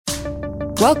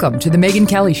Welcome to The Megyn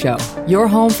Kelly Show, your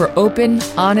home for open,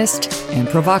 honest, and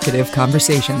provocative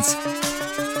conversations.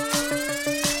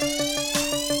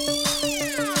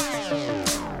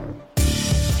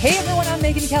 Hey everyone, I'm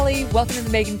Megyn Kelly. Welcome to The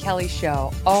Megyn Kelly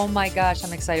Show. Oh my gosh,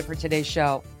 I'm excited for today's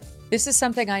show. This is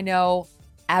something I know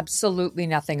absolutely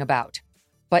nothing about,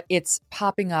 but it's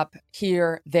popping up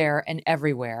here, there, and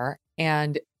everywhere.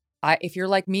 And if you're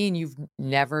like me and you've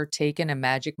never taken a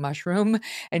magic mushroom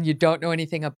and you don't know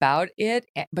anything about it,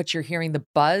 but you're hearing the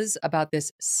buzz about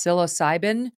this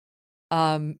psilocybin,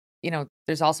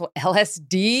 there's also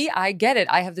LSD. I get it.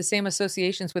 I have the same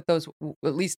associations with those,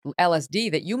 at least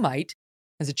LSD, that you might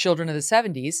as a children of the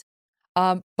 70s.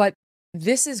 But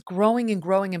this is growing and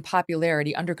growing in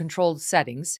popularity under controlled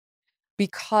settings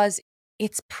because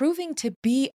it's proving to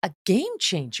be a game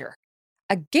changer.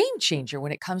 A game changer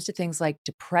when it comes to things like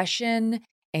depression,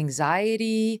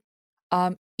 anxiety,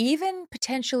 even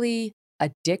potentially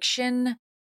addiction,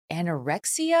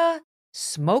 anorexia,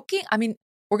 smoking. I mean,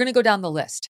 we're going to go down the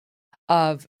list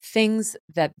of things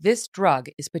that this drug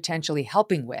is potentially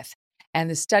helping with and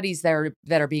the studies that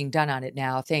are being done on it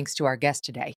now, thanks to our guest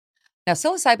today. Now,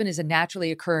 psilocybin is a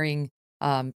naturally occurring,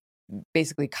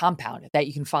 basically compound that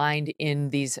you can find in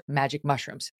these magic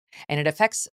mushrooms, and it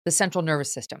affects the central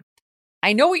nervous system.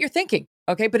 I know what you're thinking,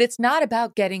 okay, but it's not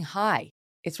about getting high.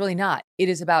 It's really not. It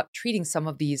is about treating some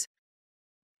of these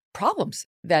problems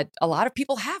that a lot of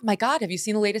people have. My God, have you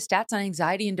seen the latest stats on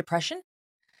anxiety and depression?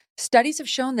 Studies have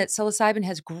shown that psilocybin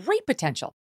has great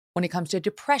potential when it comes to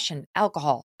depression,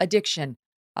 alcohol, addiction,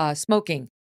 smoking.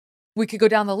 We could go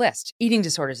down the list. Eating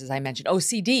disorders, as I mentioned,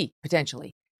 OCD,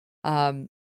 potentially.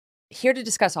 Here to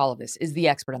discuss all of this is the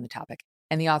expert on the topic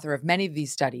and the author of many of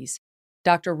these studies,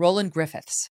 Dr. Roland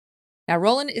Griffiths. Now,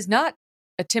 Roland is not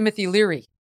a Timothy Leary,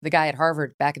 the guy at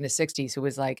Harvard back in the 60s who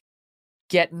was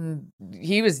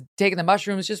he was taking the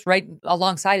mushrooms just right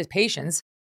alongside his patients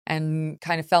and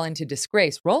kind of fell into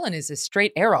disgrace. Roland is a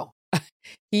straight arrow.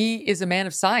 He is a man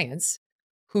of science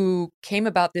who came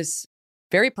about this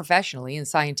very professionally and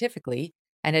scientifically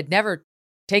and had never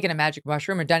taken a magic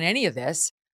mushroom or done any of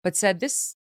this, but said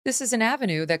this is an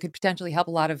avenue that could potentially help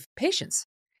a lot of patients.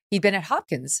 He'd been at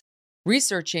Hopkins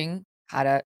researching how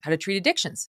to treat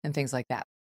addictions and things like that.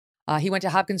 He went to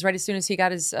Hopkins right as soon as he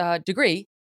got his degree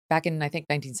back in, I think,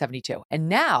 1972. And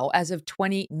now, as of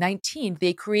 2019,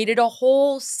 they created a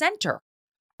whole center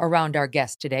around our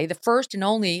guest today, the first and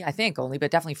only,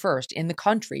 but definitely first in the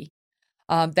country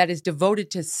that is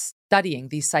devoted to studying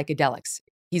these psychedelics.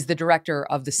 He's the director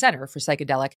of the Center for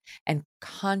Psychedelic and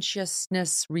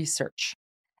Consciousness Research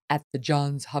at the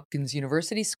Johns Hopkins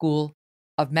University School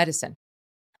of Medicine.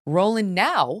 Roland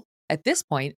now, at this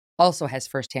point, also has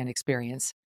firsthand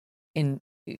experience in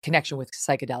connection with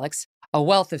psychedelics, a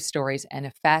wealth of stories, and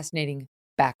a fascinating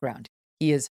background.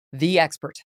 He is the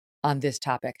expert on this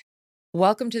topic.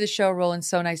 Welcome to the show, Roland.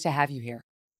 So nice to have you here.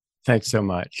 Thanks so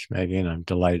much, Megyn. I'm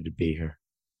delighted to be here.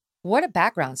 What a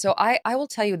background. So I will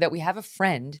tell you that we have a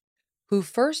friend who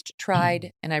first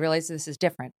tried, and I realize this is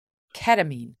different,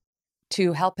 ketamine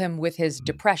to help him with his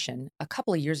depression a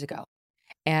couple of years ago.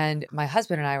 And my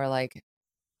husband and I were like,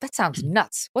 that sounds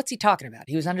nuts. What's he talking about?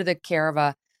 He was under the care of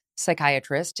a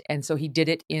psychiatrist. And so he did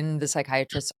it in the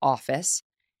psychiatrist's office.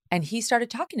 And he started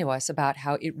talking to us about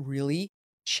how it really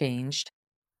changed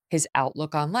his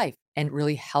outlook on life and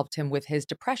really helped him with his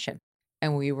depression.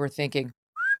 And we were thinking,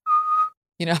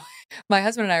 my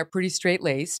husband and I are pretty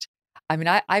straight-laced. I mean,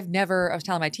 I was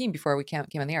telling my team before we came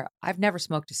on the air, I've never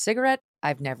smoked a cigarette.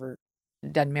 I've never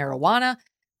done marijuana.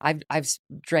 I've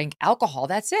drank alcohol.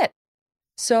 That's it.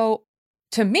 So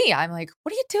to me, I'm like,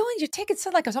 what are you doing? You're taking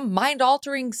some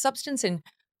mind-altering substance and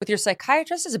with your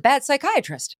psychiatrist is a bad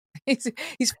psychiatrist. He's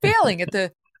failing at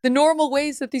the normal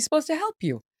ways that he's supposed to help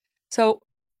you. So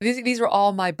these were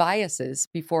all my biases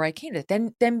before I came to it.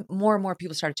 Then more and more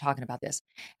people started talking about this.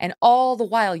 And all the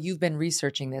while you've been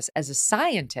researching this as a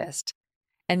scientist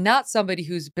and not somebody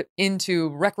who's into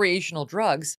recreational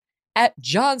drugs at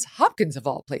Johns Hopkins of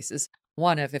all places,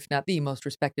 one of, if not the most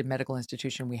respected medical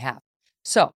institution we have.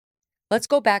 So let's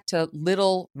go back to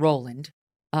little Roland,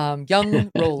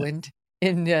 young Roland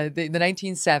in the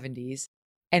 1970s.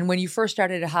 And when you first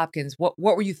started at Hopkins, what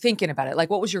were you thinking about it? Like,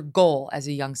 what was your goal as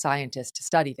a young scientist to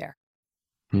study there?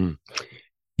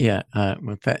 Yeah.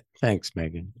 Thanks,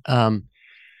 Megyn.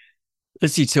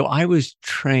 Let's see. So I was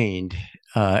trained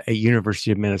at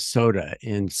University of Minnesota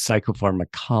in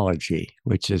psychopharmacology,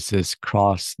 which is this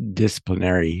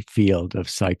cross-disciplinary field of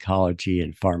psychology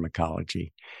and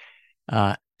pharmacology,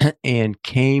 and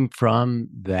came from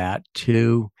that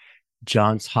to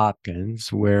Johns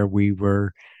Hopkins, where we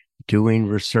were doing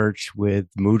research with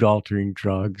mood altering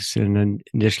drugs. And then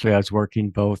initially, I was working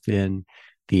both in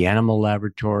the animal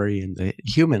laboratory and the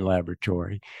human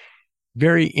laboratory,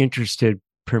 very interested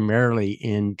primarily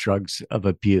in drugs of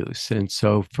abuse. And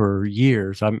so for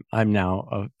years, I'm now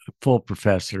a full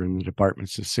professor in the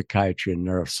departments of psychiatry and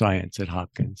neuroscience at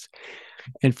Hopkins.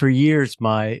 And for years,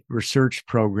 my research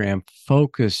program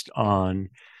focused on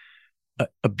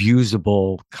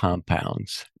abusable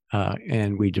compounds.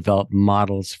 And we developed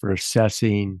models for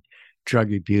assessing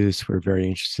drug abuse. We're very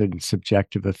interested in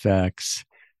subjective effects.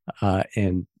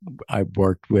 And I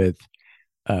worked with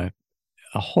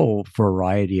a whole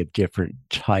variety of different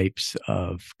types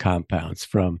of compounds,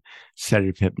 from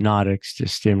sedative hypnotics to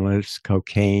stimulants,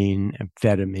 cocaine,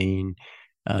 amphetamine,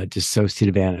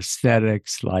 dissociative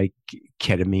anesthetics like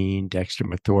ketamine,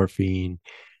 dextromethorphan,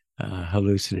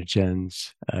 hallucinogens,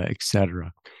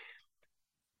 etc.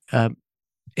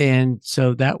 And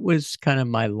so that was kind of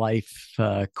my life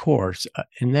course.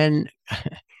 And then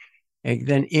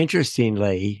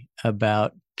interestingly,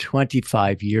 about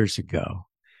 25 years ago,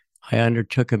 I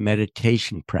undertook a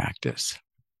meditation practice.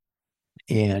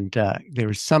 And there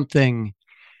was something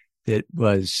that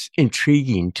was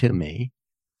intriguing to me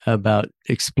about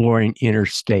exploring inner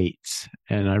states.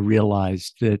 And I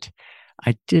realized that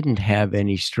I didn't have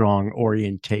any strong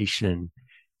orientation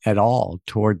at all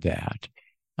toward that.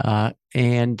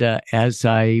 And as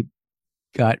I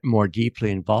got more deeply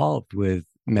involved with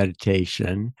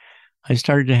meditation, I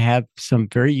started to have some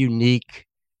very unique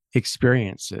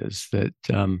experiences that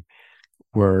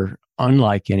were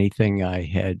unlike anything I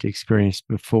had experienced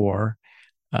before,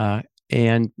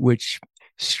 and which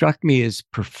struck me as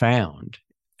profound.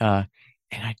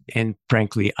 And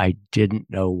frankly, I didn't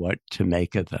know what to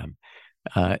make of them.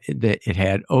 That it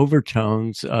had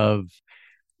overtones of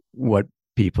what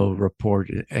people report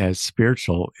as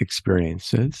spiritual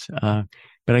experiences,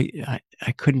 but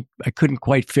I couldn't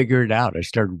quite figure it out. I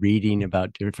started reading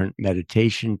about different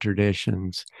meditation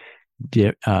traditions,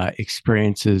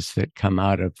 experiences that come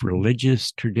out of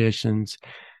religious traditions,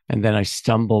 and then I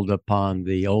stumbled upon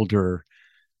the older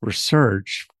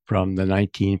research from the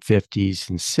 1950s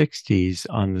and 60s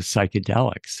on the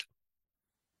psychedelics,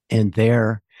 and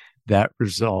that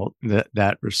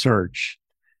research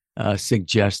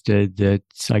suggested that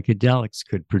psychedelics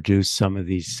could produce some of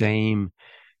these same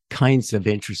kinds of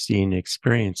interesting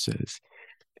experiences.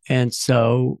 And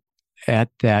so at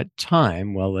that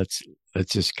time, well, let's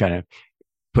just kind of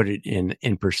put it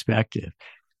in perspective.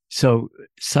 So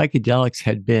psychedelics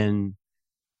had been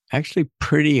actually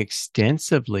pretty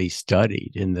extensively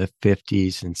studied in the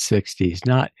 50s and 60s,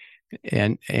 not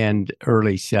and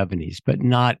early 70s, but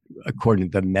not according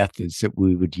to the methods that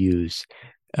we would use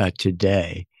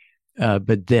today.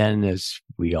 But then, as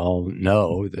we all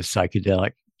know, the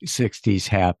psychedelic 60s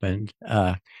happened,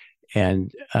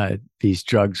 and these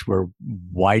drugs were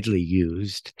widely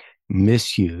used,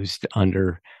 misused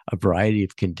under a variety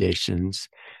of conditions.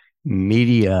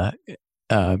 Media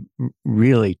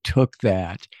really took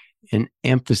that and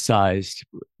emphasized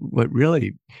what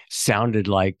really sounded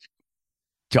like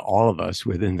to all of us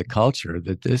within the culture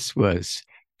that this was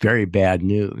very bad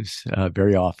news,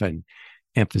 very often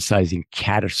emphasizing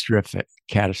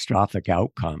catastrophic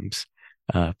outcomes,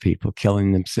 people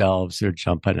killing themselves or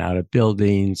jumping out of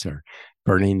buildings or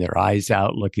burning their eyes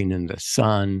out looking in the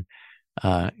sun.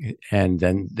 And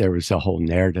then there was a whole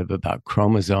narrative about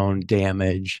chromosome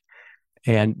damage.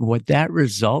 And what that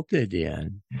resulted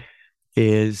in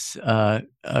is a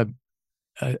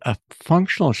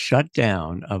functional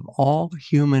shutdown of all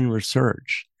human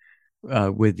research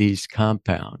with these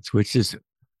compounds, which is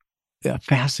a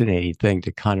fascinating thing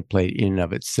to contemplate in and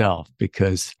of itself,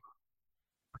 because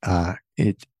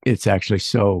it's actually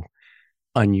so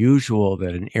unusual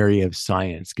that an area of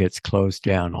science gets closed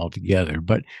down altogether.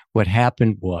 But what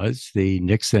happened was the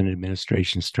Nixon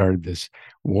administration started this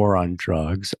war on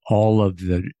drugs. All of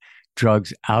the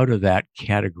drugs out of that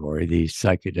category, these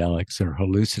psychedelics or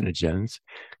hallucinogens,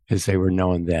 as they were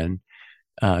known then,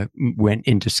 went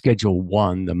into Schedule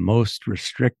 1, the most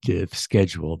restrictive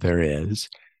schedule there is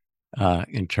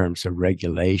in terms of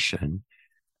regulation.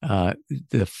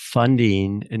 The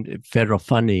funding and federal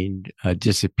funding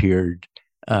disappeared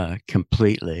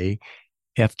completely.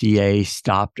 FDA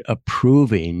stopped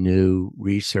approving new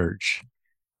research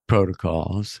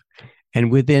protocols. And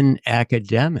within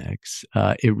academics,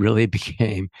 it really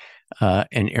became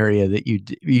an area that you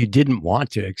didn't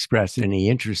want to express any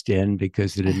interest in,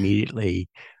 because it immediately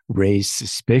raised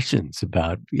suspicions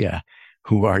about,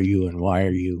 who are you and why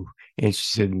are you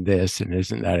interested in this? And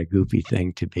isn't that a goofy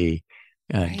thing to be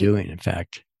doing? In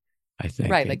fact, I think,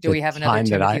 Right. Like, at do the we have another time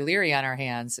that Timothy I, Leary on our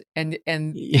hands? And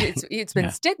yeah, it's been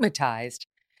yeah, stigmatized.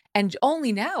 And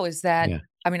only now is that, yeah.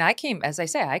 I mean, as I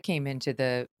say, I came into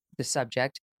the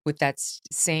subject with that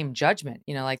same judgment,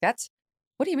 like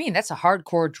what do you mean? That's a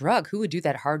hardcore drug. Who would do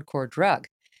that hardcore drug?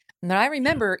 And I Yeah.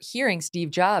 remember hearing Steve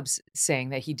Jobs saying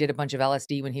that he did a bunch of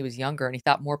LSD when he was younger and he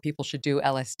thought more people should do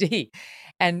LSD.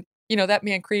 And, that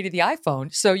man created the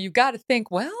iPhone. So you got to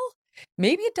think, well,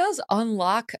 maybe it does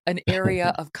unlock an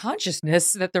area of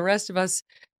consciousness that the rest of us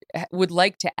would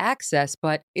like to access,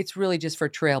 but it's really just for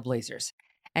trailblazers.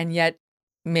 And yet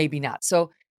maybe not.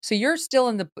 So you're still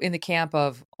in the camp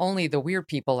of only the weird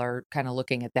people are kind of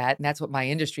looking at that, and that's what my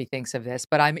industry thinks of this.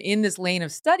 But I'm in this lane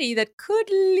of study that could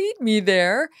lead me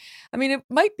there. I mean, it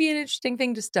might be an interesting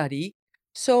thing to study.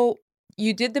 So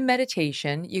you did the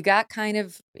meditation, you got kind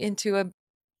of into a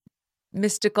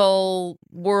mystical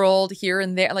world here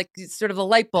and there, like sort of a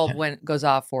light bulb goes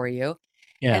off for you.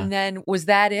 Yeah. And then was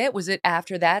that it? Was it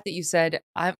after that that you said,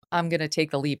 I'm going to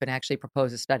take the leap and actually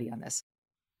propose a study on this?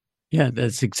 Yeah,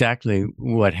 that's exactly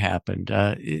what happened.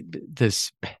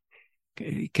 This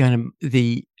kind of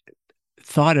the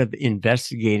thought of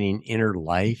investigating inner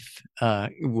life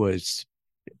was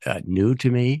new to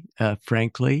me,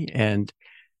 frankly, and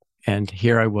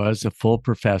here I was, a full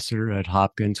professor at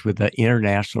Hopkins with an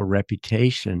international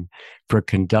reputation for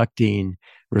conducting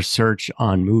research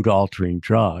on mood altering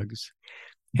drugs.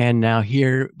 And now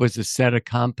here was a set of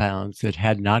compounds that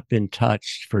had not been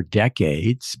touched for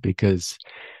decades because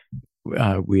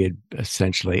we had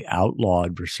essentially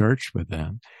outlawed research with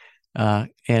them.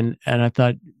 And I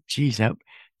thought, geez,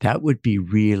 that would be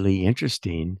really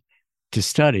interesting to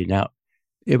study. Now,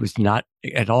 it was not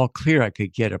at all clear I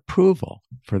could get approval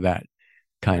for that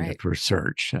kind of Right.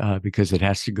 research because it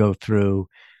has to go through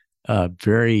a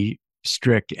very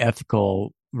strict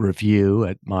ethical review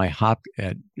at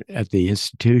at the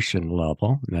institution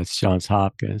level. That's Johns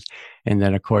Hopkins, and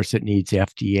then of course it needs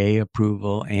FDA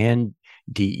approval and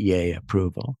DEA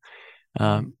approval.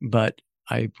 Mhm. But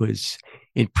I was,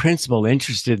 in principle,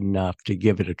 interested enough to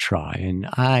give it a try, and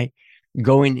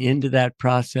going into that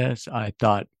process, I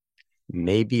thought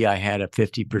maybe I had a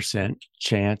 50%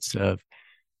 chance of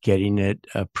getting it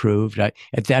approved. At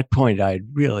that point, I had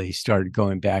really started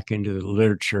going back into the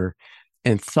literature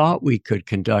and thought we could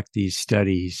conduct these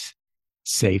studies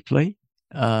safely,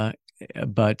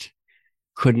 but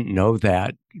couldn't know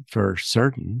that for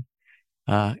certain.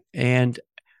 And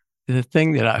the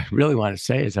thing that I really want to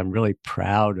say is I'm really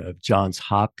proud of Johns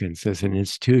Hopkins as an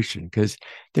institution because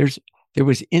there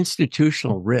was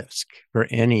institutional risk for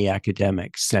any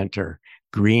academic center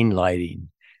greenlighting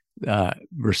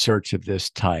research of this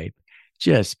type,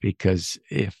 just because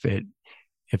if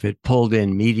it pulled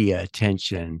in media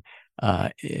attention,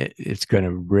 it's going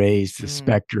to raise the Mm.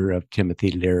 specter of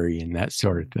Timothy Leary and that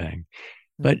sort of Mm. thing.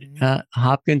 But Mhm.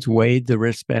 Hopkins weighed the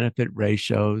risk benefit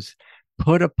ratios,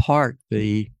 put apart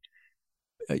the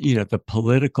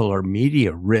political or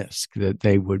media risk that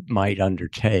they might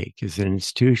undertake as an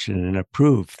institution and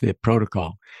approve the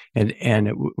protocol, and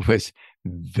it was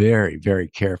very, very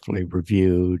carefully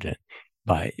reviewed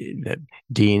by the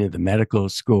dean of the medical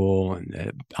school and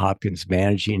the Hopkins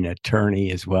managing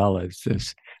attorney as well as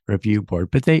this review board.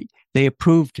 But they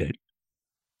approved it,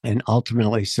 and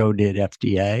ultimately so did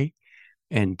FDA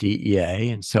and DEA,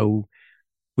 and so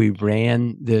we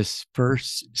ran this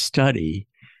first study.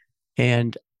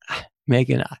 And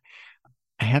Megan,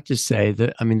 I have to say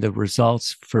that, I mean, the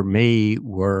results for me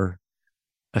were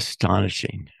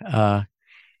astonishing. And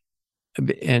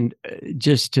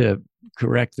just to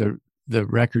correct the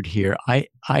record here,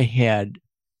 I had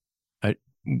a,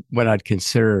 what I'd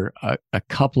consider a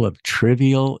couple of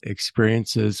trivial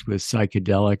experiences with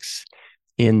psychedelics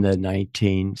in the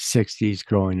 1960s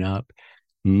growing up.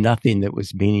 Nothing that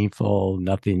was meaningful,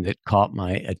 nothing that caught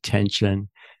my attention.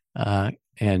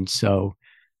 And so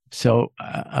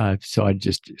I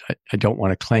don't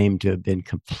want to claim to have been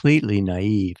completely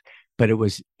naive, but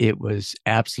it was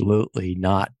absolutely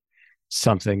not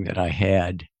something that I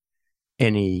had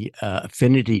any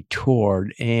affinity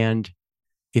toward. And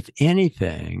if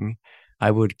anything,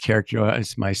 I would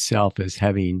characterize myself as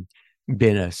having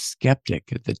been a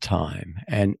skeptic at the time,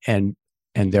 and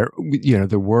there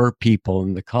were people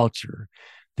in the culture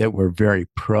that were very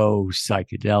pro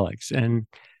psychedelics, and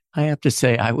I have to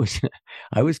say I was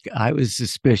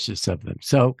suspicious of them.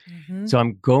 Mhm. So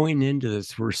I'm going into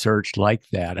this research like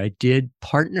that. I did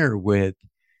partner with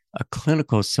a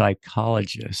clinical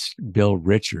psychologist, Bill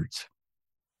Richards,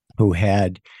 who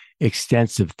had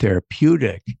extensive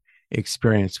therapeutic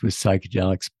experience with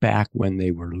psychedelics back when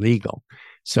they were legal.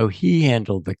 So he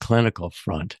handled the clinical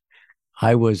front.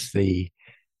 I was the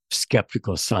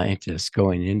skeptical scientists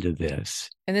going into this.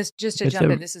 And this, just to But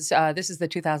jump in, this is the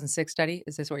 2006 study.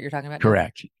 Is this what you're talking about now?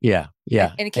 correct. Yeah.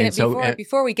 Yeah. And can And it so,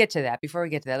 before we get to that,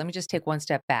 let me just take one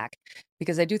step back,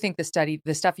 because I do think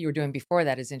the stuff you were doing before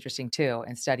that is interesting too,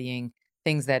 and studying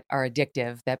things that are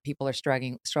addictive that people are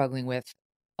struggling with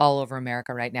all over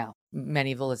America right now.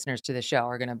 Many of the listeners to the show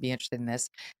are going to be interested in this.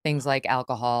 Things like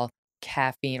alcohol,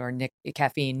 caffeine, or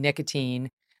caffeine, nicotine,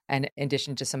 and in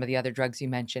addition to some of the other drugs you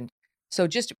mentioned. So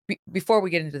just before we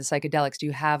get into the psychedelics, do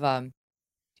you have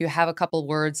a couple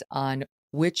words on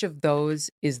which of those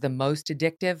is the most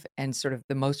addictive and sort of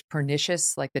the most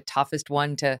pernicious, like the toughest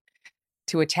one to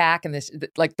attack? And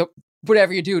like the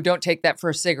whatever you do, don't take that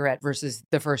first cigarette versus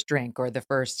the first drink or the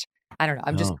first. I don't know.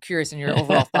 I'm just curious in your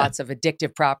overall thoughts of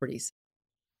addictive properties.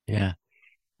 yeah.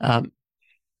 Um,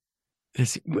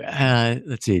 let's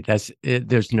see.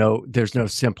 There's no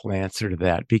simple answer to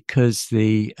that, because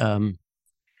the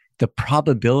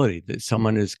probability that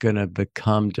someone is going to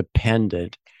become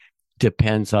dependent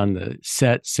depends on the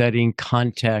setting,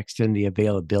 context, and the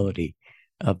availability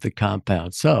of the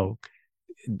compound. So,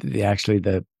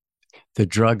 the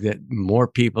drug that more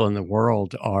people in the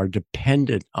world are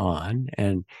dependent on,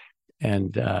 and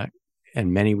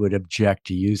many would object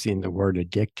to using the word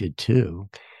addicted to,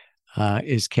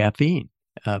 is caffeine.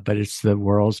 But it's the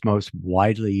world's most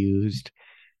widely used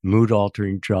mood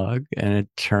altering drug. And it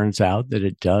turns out that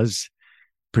it does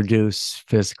produce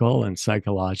physical and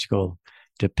psychological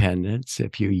dependence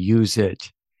if you use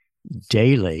it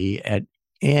daily at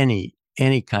any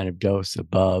kind of dose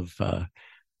above, a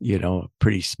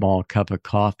pretty small cup of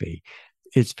coffee.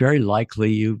 It's very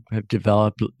likely you have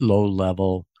developed low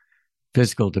level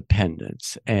physical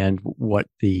dependence. And what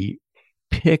the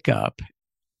pickup,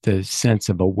 the sense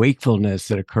of a wakefulness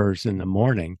that occurs in the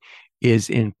morning, is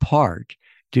in part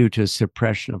due to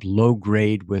suppression of low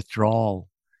grade withdrawal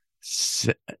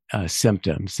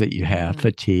symptoms that you have,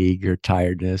 fatigue or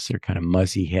tiredness or kind of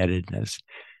muzzy headedness,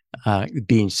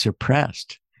 being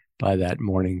suppressed by that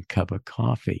morning cup of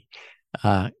coffee.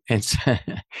 And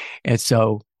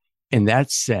so, in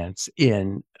that sense,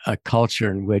 in a culture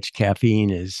in which caffeine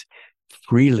is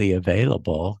freely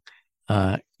available,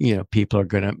 people are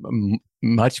going to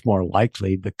much more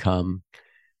likely become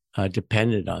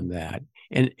dependent on that.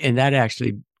 And that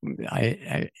actually,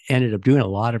 I ended up doing a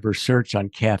lot of research on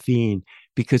caffeine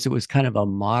because it was kind of a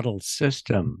model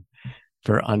system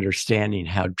for understanding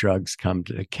how drugs come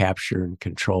to capture and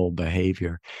control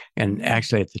behavior. And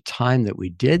actually, at the time that we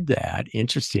did that,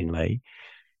 interestingly,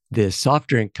 the soft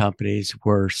drink companies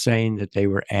were saying that they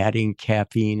were adding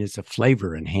caffeine as a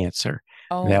flavor enhancer.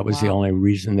 Oh, that was the only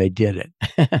reason they did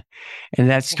it. And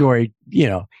that story,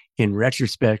 in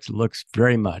retrospect, looks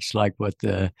very much like what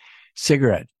the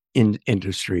cigarette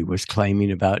industry was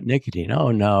claiming about nicotine.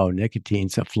 Oh, no,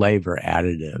 nicotine's a flavor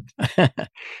additive. And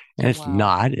it's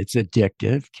not. It's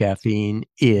addictive. Caffeine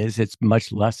is. It's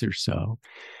much lesser so.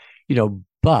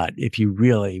 But if you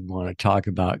really want to talk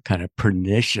about kind of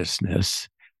perniciousness,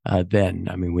 then,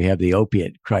 we have the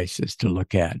opiate crisis to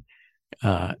look at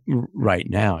right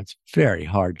now. It's very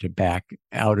hard to back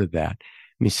out of that.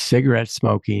 Cigarette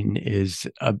smoking is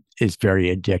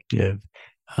very addictive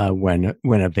when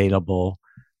available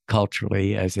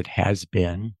culturally, as it has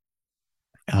been.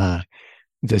 The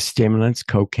stimulants,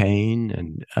 cocaine,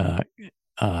 and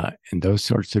those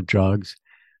sorts of drugs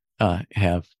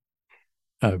have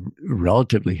a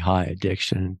relatively high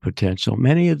addiction potential.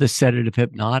 Many of the sedative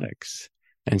hypnotics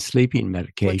and sleeping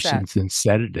medications and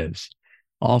sedatives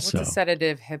also. What's a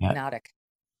sedative hypnotic?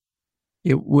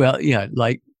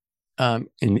 Like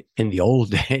in the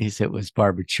old days, it was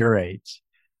barbiturates.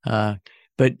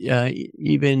 But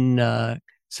even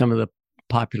some of the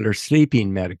popular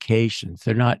sleeping medications,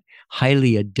 they're not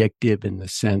highly addictive in the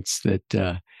sense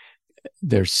that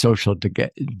there's social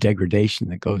degradation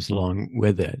that goes along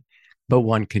with it. But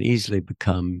one can easily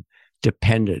become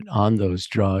dependent on those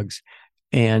drugs.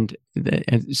 And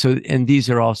these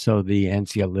are also the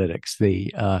anxiolytics,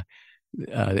 the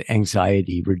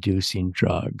anxiety reducing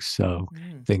drugs. So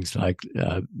things like,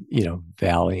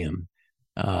 Valium,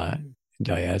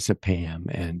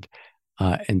 diazepam,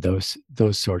 and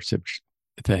those sorts of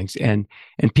things. And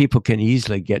people can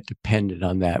easily get dependent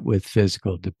on that with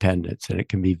physical dependence. And it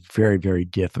can be very, very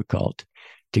difficult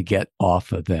to get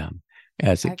off of them,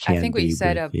 as it can be. I think what you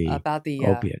said about the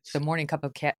opiates. The morning cup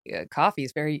of coffee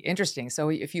is very interesting. So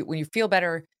when you feel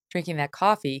better drinking that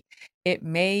coffee, it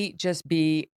may just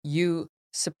be you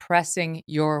suppressing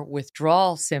your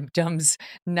withdrawal symptoms,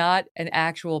 not an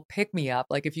actual pick-me-up.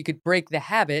 Like if you could break the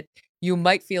habit, you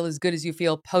might feel as good as you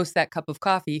feel post that cup of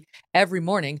coffee every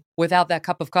morning without that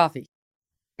cup of coffee.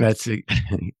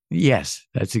 Yes,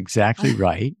 that's exactly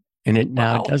right. And it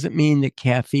now Wow. doesn't mean that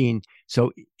caffeine.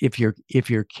 So if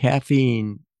you're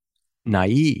caffeine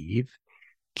naive,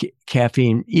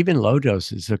 caffeine, even low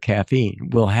doses of caffeine,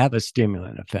 will have a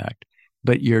stimulant effect,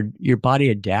 but your body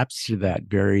adapts to that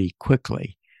very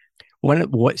quickly. One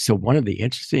of the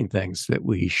interesting things that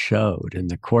we showed in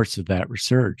the course of that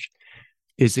research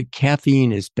is that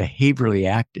caffeine is behaviorally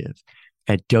active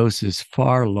at doses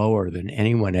far lower than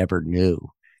anyone ever knew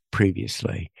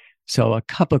previously. So a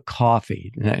cup of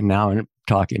coffee, now I'm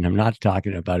not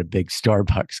talking about a big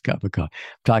Starbucks cup of coffee.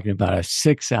 I'm talking about a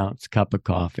 6-ounce cup of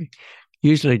coffee,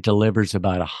 usually delivers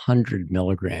about 100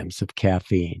 milligrams of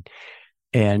caffeine.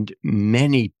 And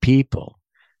many people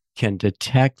can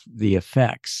detect the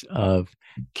effects of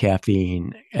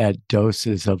caffeine at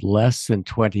doses of less than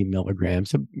 20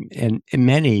 milligrams and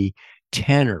many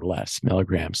 10 or less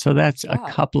milligrams. So that's a Wow.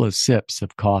 couple of sips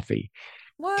of coffee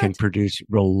can What? produce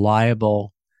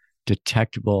reliable,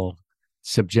 detectable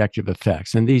subjective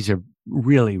effects. And these are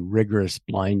really rigorous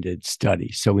blinded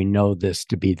studies. So we know this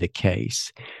to be the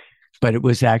case. But it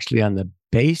was actually on the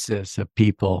basis of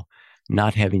people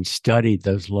not having studied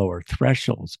those lower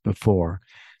thresholds before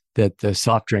that the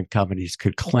soft drink companies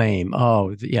could claim,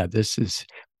 oh, yeah, this is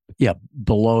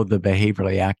below the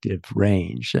behaviorally active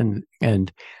range. And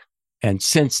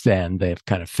since then they've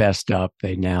kind of fessed up.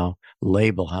 They now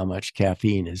label how much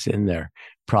caffeine is in their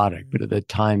product, but at the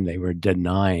time they were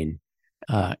denying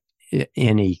uh,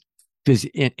 any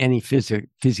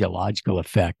physiological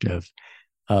effect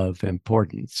of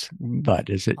importance. But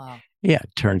Wow.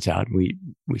 it turns out we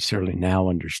certainly now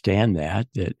understand that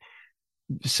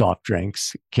soft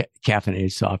drinks,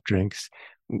 caffeinated soft drinks,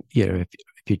 if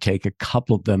you take a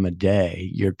couple of them a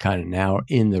day, you're kind of now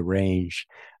in the range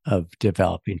of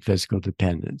developing physical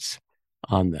dependence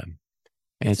on them.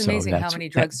 And It's so amazing how that's many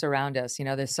that. drugs surround us.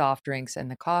 The soft drinks and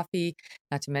the coffee,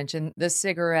 not to mention the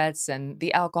cigarettes and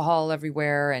the alcohol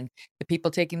everywhere, and the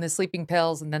people taking the sleeping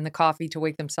pills and then the coffee to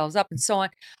wake themselves up and so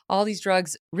on. All these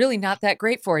drugs really not that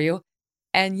great for you.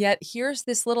 And yet here's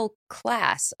this little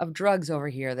class of drugs over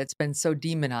here that's been so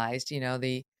demonized,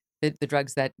 the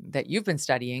drugs that you've been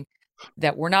studying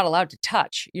that we're not allowed to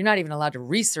touch. You're not even allowed to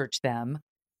research them.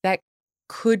 That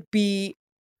could be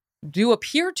do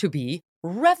appear to be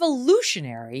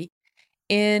revolutionary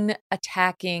in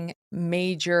attacking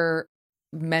major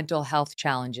mental health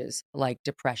challenges like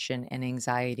depression and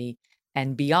anxiety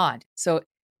and beyond. So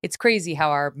it's crazy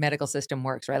how our medical system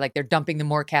works, right? Like they're dumping the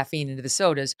more caffeine into the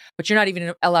sodas, but you're not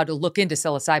even allowed to look into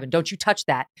psilocybin. Don't you touch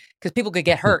that because people could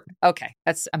get hurt. Okay,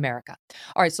 that's America.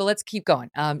 All right, so let's keep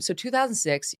going. So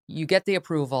 2006, you get the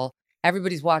approval.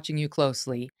 Everybody's watching you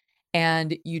closely,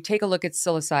 and you take a look at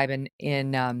psilocybin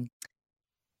in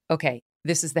okay,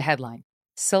 this is the headline.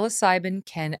 Psilocybin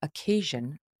can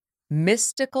occasion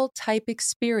mystical type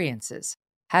experiences,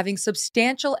 having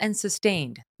substantial and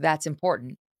sustained, that's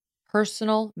important,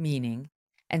 personal meaning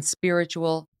and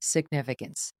spiritual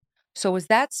significance. So was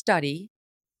that study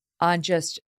on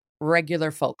just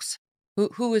regular folks?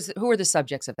 Who are the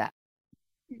subjects of that?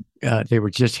 They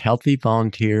were just healthy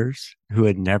volunteers who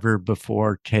had never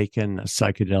before taken a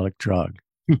psychedelic drug.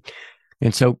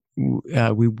 And so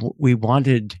we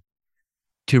wanted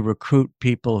to recruit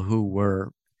people who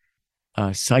were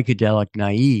psychedelic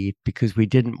naive because we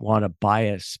didn't want a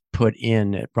bias put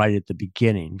in right at the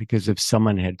beginning. Because if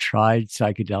someone had tried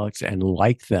psychedelics and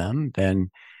liked them,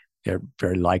 then they're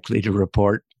very likely to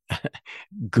report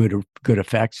good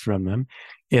effects from them.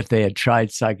 If they had tried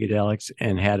psychedelics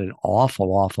and had an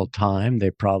awful time,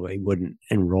 they probably wouldn't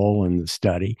enroll in the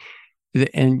study.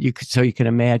 And you can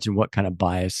imagine what kind of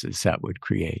biases that would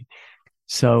create.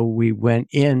 So we went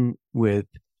in with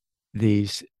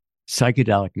these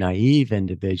psychedelic naive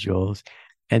individuals,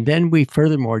 and then we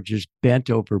furthermore just bent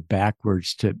over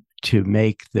backwards to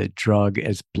make the drug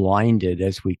as blinded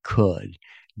as we could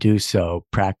do so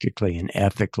practically and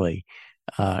ethically,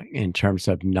 in terms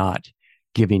of not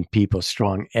giving people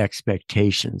strong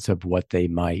expectations of what they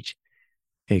might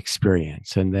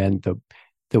experience. And then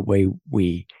the way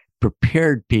we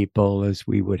prepared people is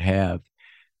we would have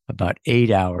about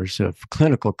 8 hours of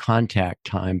clinical contact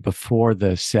time before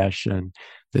the session.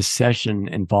 The session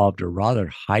involved a rather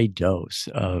high dose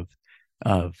of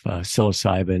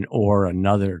psilocybin or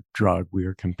another drug we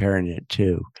were comparing it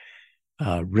to,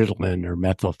 Ritalin or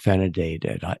methylphenidate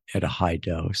at a high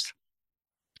dose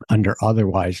under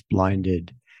otherwise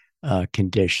blinded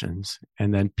conditions.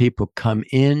 And then people come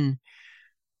in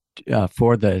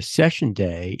for the session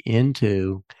day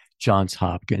into Johns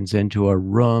Hopkins, into a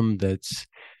room that's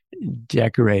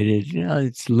decorated,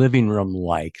 it's living room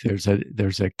like. There's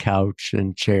a couch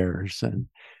and chairs and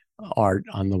art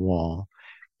on the wall.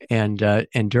 And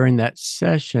during that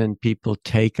session, people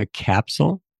take a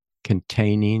capsule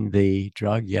containing the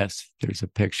drug. Yes, there's a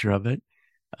picture of it.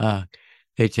 Uh,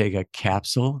 they take a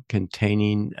capsule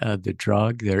containing the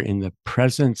drug. They're in the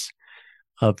presence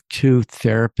of two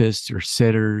therapists or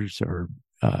sitters or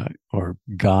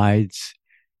guides,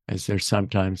 as they're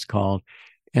sometimes called.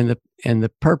 And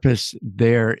the purpose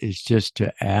there is just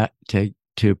to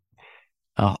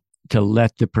uh, to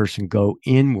let the person go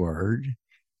inward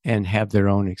and have their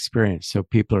own experience. So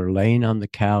people are laying on the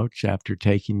couch after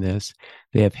taking this.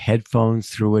 They have headphones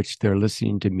through which they're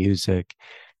listening to music.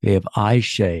 They have eye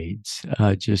shades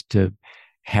just to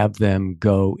have them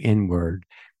go inward.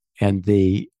 And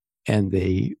the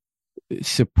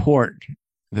support,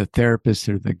 the therapists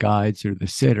or the guides or the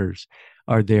sitters,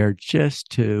 are there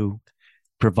just to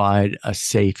provide a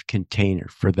safe container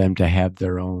for them to have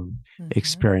their own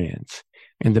experience.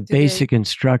 And the basic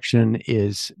instruction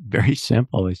is very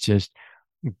simple. It's just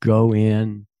go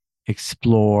in,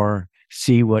 explore,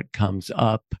 see what comes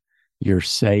up. You're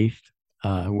safe.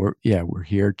 We're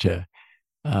here to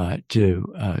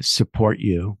support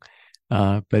you.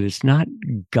 But it's not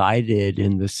guided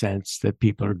in the sense that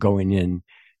people are going in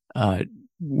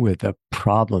with a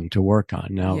problem to work on.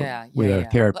 Now, with a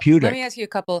therapeutic. Let me ask you a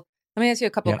couple.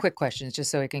 Yeah. Quick questions,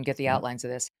 just so I can get the outlines of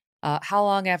this. How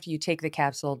long after you take the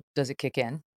capsule does it kick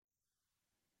in?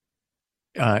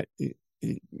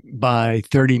 By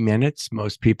 30 minutes,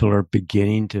 most people are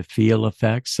beginning to feel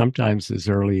effects, sometimes as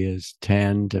early as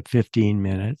 10 to 15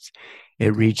 minutes.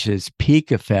 It reaches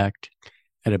peak effect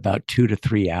at about 2 to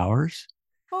 3 hours.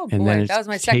 Oh, and boy, that was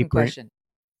my second question.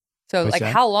 So, What's like,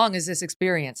 that? how long is this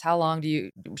experience? How long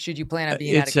should you plan on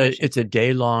being at a commission? It's a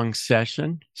day-long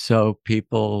session. So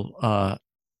people,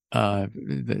 as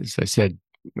I said,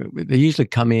 they usually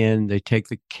come in, they take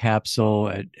the capsule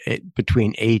at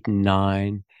between 8 and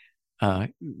 9.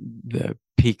 The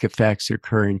peak effects are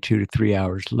occurring 2 to 3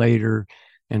 hours later.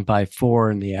 And by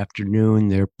 4 in the afternoon,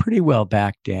 they're pretty well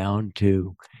back down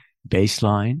to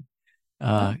baseline.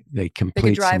 They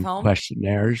complete some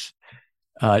questionnaires.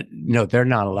 No, they're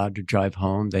not allowed to drive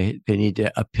home. They need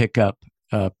a pickup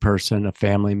person, a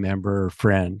family member or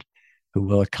friend, who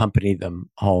will accompany them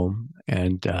home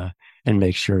and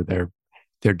make sure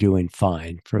they're doing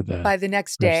fine for the. By the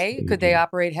next day, could they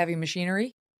operate heavy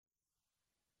machinery?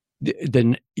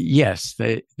 Then yes,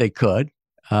 they could.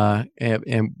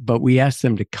 But we ask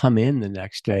them to come in the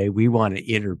next day. We want to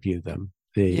interview them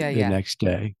the next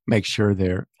day, make sure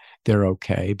they're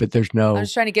okay. But there's no. I'm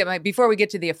just trying to get before we get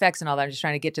to the effects and all that. I'm just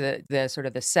trying to get to the sort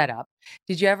of the setup.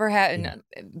 Did you ever have?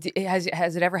 Has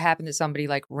it ever happened that somebody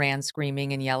like ran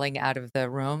screaming and yelling out of the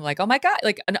room, like, "Oh my God!"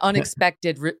 Like an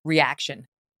unexpected reaction?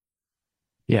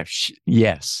 Yeah.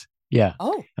 Yes. Yeah.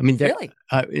 Oh, I mean, really?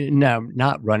 No,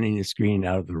 not running and screaming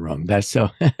out of the room. That's so.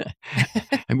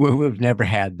 We've never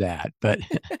had that, but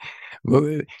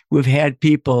we've had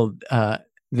people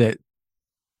that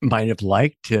might have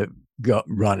liked to go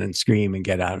run and scream and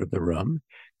get out of the room,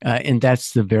 and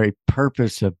that's the very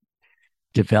purpose of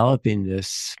developing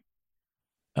this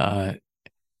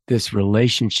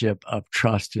relationship of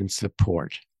trust and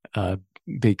support,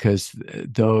 because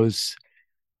those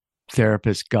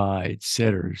therapists, guides,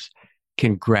 sitters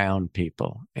can ground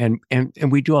people. And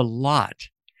we do a lot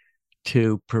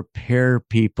to prepare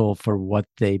people for what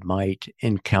they might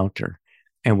encounter.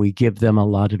 And we give them a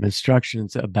lot of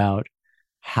instructions about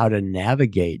how to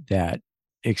navigate that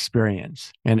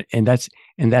experience. And that's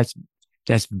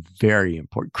very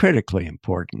important, critically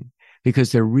important,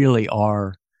 because there really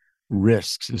are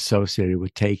risks associated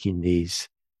with taking these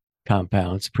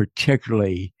compounds,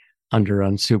 particularly under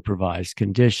unsupervised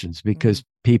conditions, because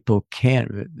people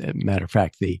can. Matter of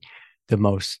fact, the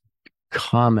most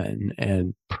common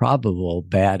and probable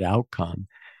bad outcome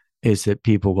is that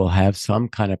people will have some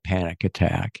kind of panic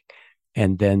attack,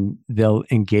 and then they'll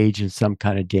engage in some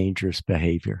kind of dangerous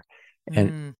behavior,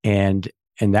 and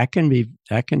that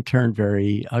can turn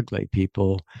very ugly.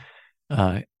 People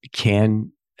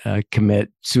can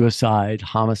commit suicide,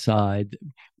 homicide,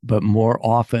 but more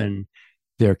often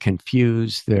they're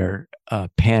confused, they're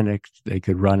panicked, they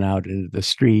could run out into the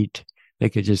street, they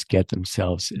could just get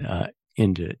themselves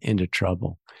into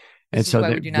trouble. And so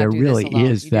there really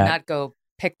is that. You do not go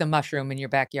pick the mushroom in your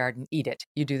backyard and eat it.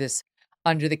 You do this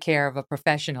under the care of a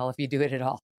professional, if you do it at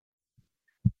all.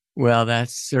 Well,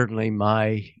 that's certainly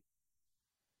my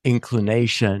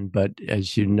inclination, but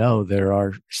as you know, there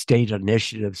are state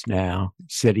initiatives now,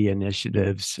 city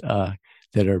initiatives,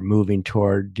 that are moving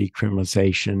toward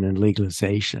decriminalization and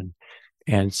legalization.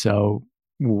 And so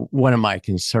one of my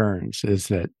concerns is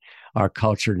that our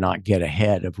culture not get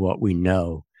ahead of what we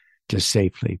know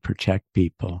safely protect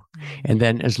people. Mm. And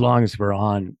then as long as we're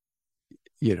on,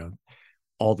 you know,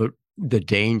 all the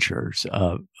dangers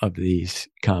of these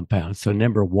compounds. So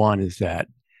number one is that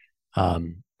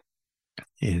um,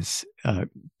 is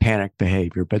panic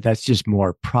behavior, but that's just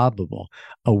more probable.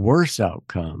 A worse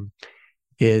outcome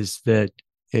is that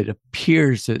it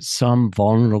appears that some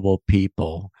vulnerable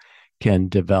people can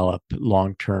develop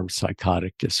long-term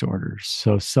psychotic disorders.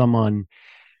 So someone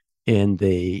in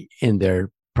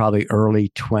their probably early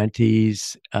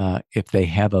 20s, if they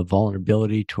have a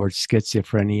vulnerability towards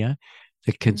schizophrenia,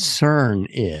 the Mm. concern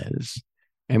is,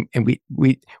 and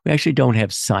we actually don't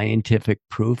have scientific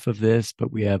proof of this,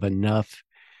 but we have enough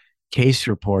case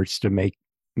reports to make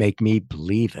me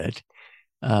believe it.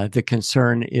 The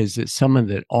concern is that someone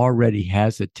that already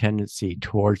has a tendency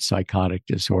towards psychotic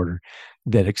disorder,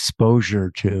 that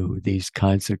exposure to these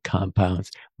kinds of compounds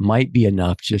might be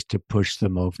enough just to push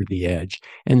them over the edge.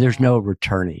 And there's no Wow.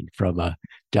 returning from a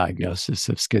diagnosis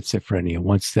of schizophrenia.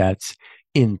 Once that's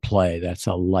in play, that's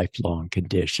a lifelong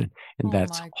condition, and Oh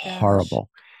that's my gosh. horrible.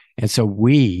 And so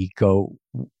we go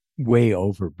way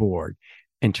overboard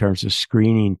in terms of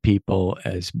screening people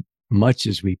as much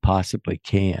as we possibly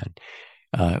can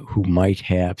who might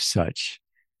have such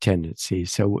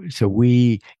tendencies. So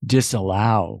we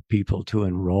disallow people to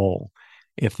enroll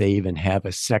if they even have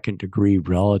a second degree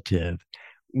relative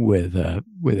with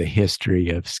a history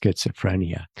of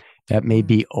schizophrenia. That may Mm.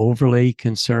 be overly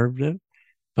conservative,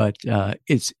 but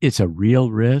it's a real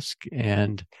risk,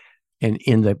 and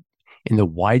in the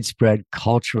widespread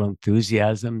cultural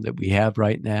enthusiasm that we have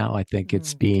right now, I think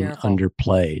it's Be being careful.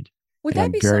 underplayed, Would and that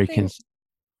I'm be very something,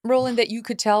 Roland, that you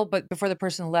could tell, but before the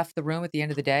person left the room at the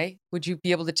end of the day? Would you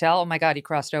be able to tell, oh my God, he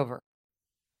crossed over?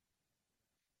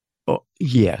 Oh,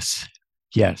 yes,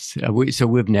 yes. So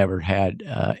we've never had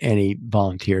any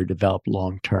volunteer develop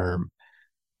long-term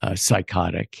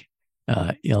psychotic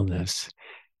illness.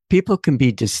 People can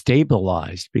be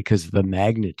destabilized because of the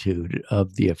magnitude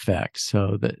of the effects.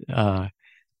 So that,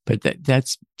 but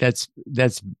that's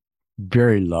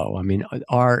very low. I mean,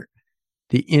 our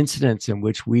the incidents in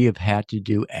which we have had to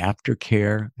do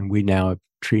aftercare, and we now have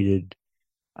treated,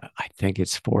 I think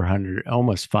it's 400,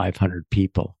 almost 500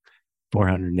 people,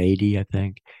 480, I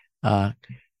think. Uh,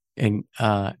 and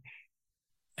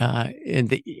and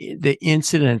the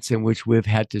incidents in which we've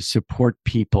had to support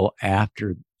people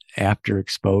after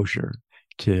exposure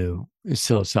to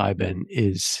psilocybin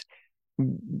is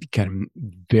kind of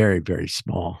very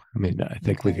small. I mean, I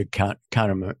think we Okay. could count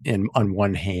them on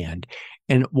one hand.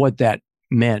 And what that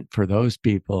meant for those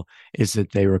people is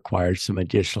that they required some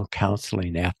additional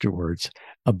counseling afterwards,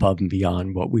 above and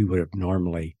beyond what we would have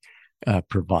normally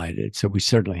provided. So we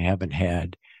certainly haven't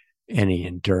had any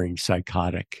enduring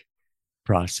psychotic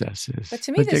But processes.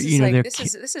 to me, But there, this is you know, like there.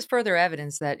 this is further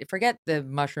evidence that forget the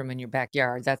mushroom in your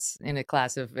backyard. That's in a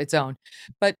class of its own.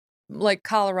 But like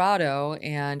Colorado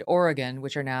and Oregon,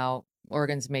 which are now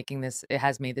Oregon's making this, it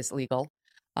has made this legal,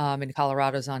 and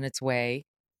Colorado's on its way.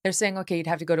 They're saying, okay, you'd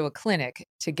have to go to a clinic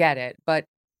to get it, but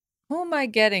who am I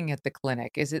getting at the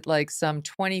clinic? Is it like some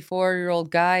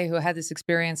 24-year-old guy who had this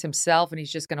experience himself and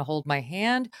he's just going to hold my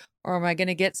hand? Or am I going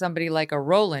to get somebody like a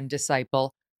Roland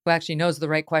disciple who actually knows the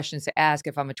right questions to ask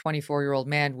if I'm a 24-year-old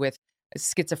man with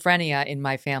schizophrenia in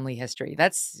my family history?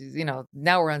 That's,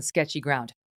 now we're on sketchy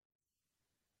ground.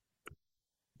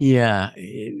 Yeah.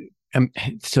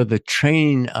 So the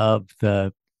training of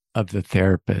the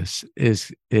therapist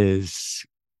is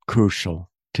crucial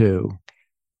to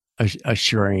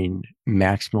assuring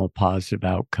maximal positive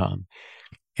outcome.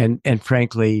 And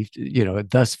frankly,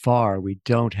 thus far we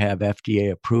don't have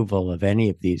FDA approval of any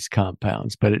of these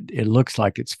compounds, but it looks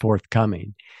like it's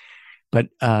forthcoming. But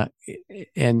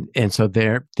and so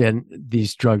then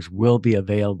these drugs will be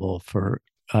available for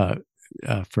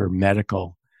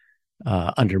medical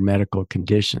under medical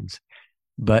conditions.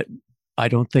 But I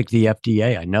don't think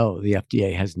I know the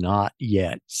FDA has not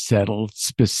yet settled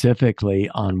specifically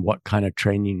on what kind of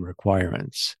training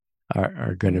requirements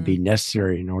are going to be Mm,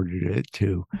 necessary in order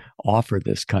to offer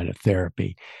this kind of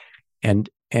therapy. And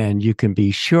you can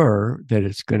be sure that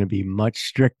it's going to be much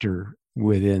stricter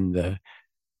within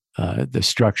the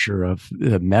structure of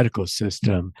the medical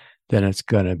system than it's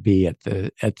going to be at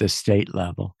the state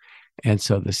level. And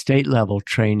so the state level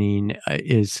training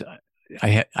is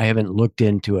I haven't looked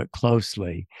into it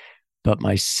closely, but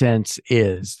my sense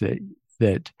is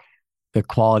that the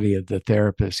quality of the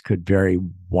therapist could vary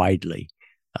widely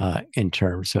in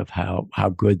terms of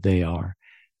how good they are,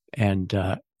 and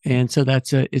so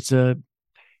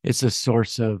it's a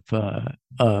source of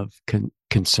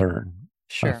concern,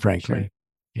 sure, sure. frankly. All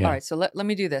Yeah. right, so let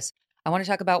me do this. I want to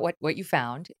talk about what you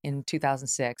found in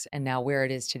 2006 and now where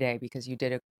it is today, because you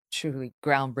did a truly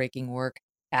groundbreaking work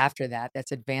after that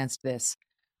that's advanced this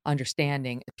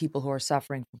understanding of people who are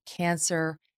suffering from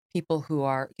cancer, people who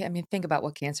are, I mean, think about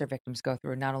what cancer victims go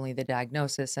through, not only the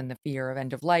diagnosis and the fear of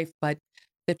end of life, but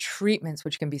the treatments,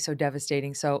 which can be so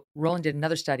devastating. So Roland did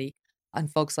another study on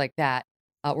folks like that.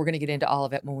 We're going to get into all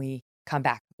of it when we come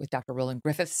back with Dr. Roland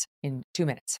Griffiths in 2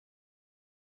 minutes.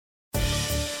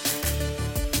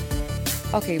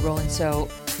 Okay, Roland, so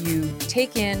you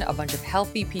take in a bunch of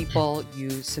healthy people, you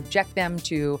subject them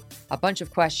to a bunch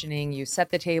of questioning, you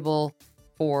set the table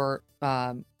for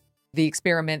the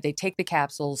experiment, they take the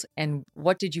capsules, and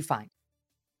what did you find?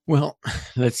 Well,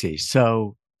 let's see.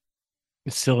 So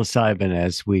psilocybin,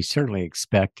 as we certainly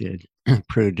expected,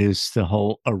 produced the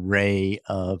whole array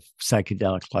of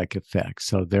psychedelic-like effects.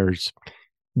 So there's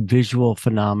visual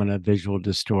phenomena, visual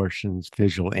distortions,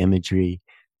 visual imagery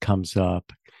comes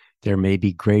up. There may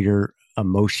be greater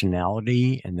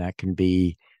emotionality, and that can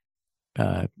be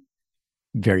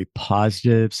very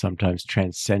positive, sometimes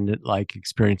transcendent-like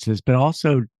experiences, but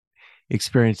also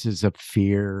experiences of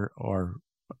fear or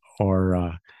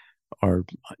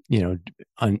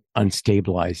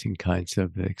unstabilizing kinds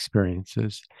of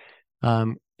experiences,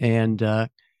 and then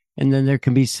there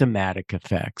can be somatic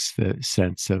effects. The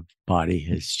sense of body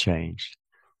has changed,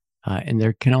 and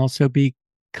there can also be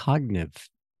cognitive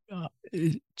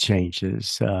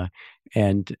changes,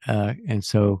 and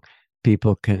so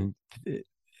people can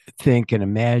think and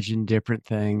imagine different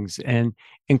things, and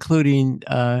including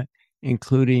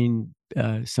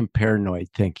some paranoid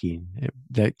thinking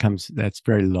that's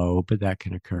very low, but that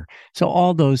can occur. So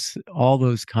all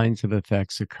those kinds of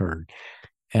effects occurred,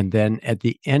 and then at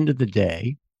the end of the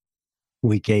day,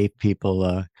 we gave people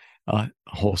a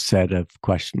whole set of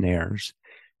questionnaires,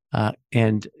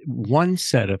 and one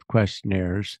set of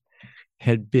questionnaires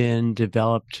had been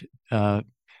developed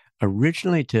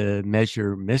originally to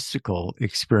measure mystical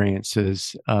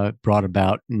experiences brought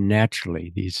about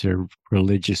naturally. These are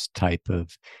religious type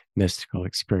of mystical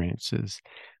experiences.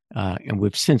 And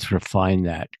we've since refined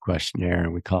that questionnaire,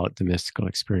 and we call it the Mystical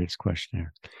Experience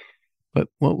Questionnaire. But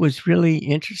what was really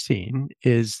interesting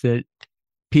is that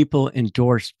people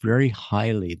endorsed very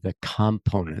highly the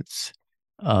components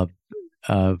of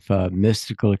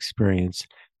mystical experience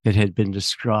that had been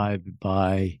described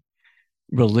by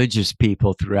religious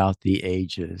people throughout the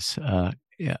ages,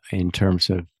 in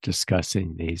terms of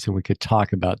discussing these. And we could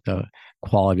talk about the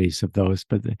qualities of those,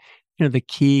 but the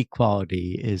key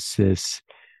quality is this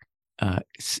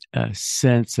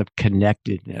sense of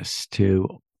connectedness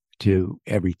to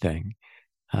everything,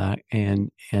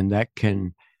 and that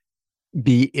can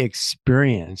be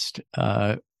experienced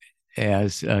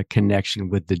as a connection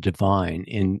with the divine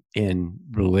in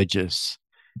religious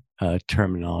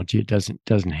terminology. It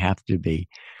doesn't have to be,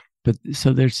 but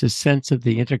so there's a sense of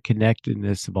the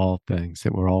interconnectedness of all things,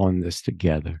 that we're all in this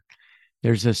together.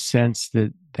 There's a sense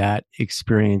that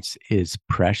experience is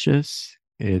precious.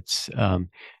 It's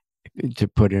to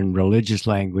put in religious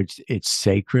language, it's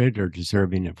sacred or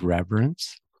deserving of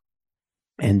reverence.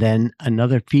 And then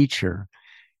another feature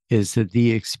is that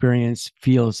the experience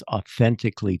feels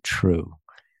authentically true.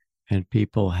 And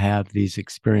people have these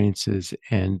experiences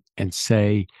and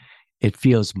say it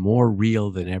feels more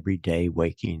real than everyday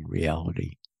waking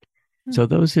reality. Mm-hmm. So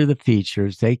those are the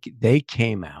features. They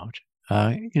came out,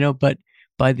 but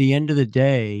by the end of the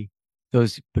day,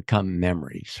 those become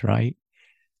memories, right?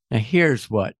 Now, here's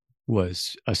what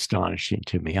was astonishing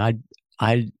to me. I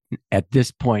at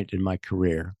this point in my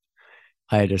career,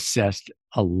 I had assessed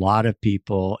a lot of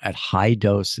people at high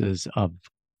doses of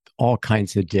all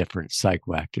kinds of different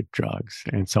psychoactive drugs,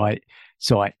 and so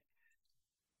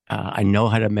I know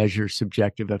how to measure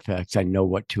subjective effects. I know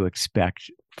what to expect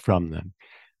from them,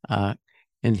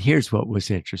 and here's what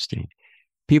was interesting: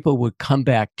 people would come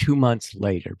back 2 months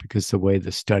later, because the way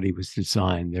the study was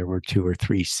designed, there were 2 or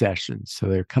 3 sessions, so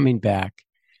they're coming back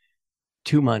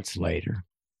 2 months later,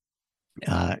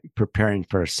 preparing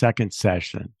for a second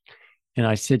session. And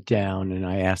I sit down and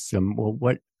I ask them, well,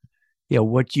 what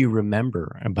do you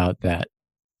remember about that,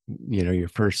 your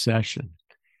first session?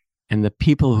 And the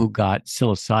people who got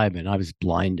psilocybin, I was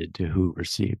blinded to who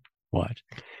received what,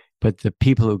 but the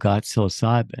people who got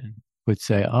psilocybin would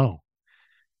say, oh,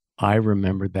 I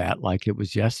remember that like it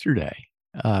was yesterday.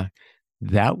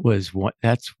 That's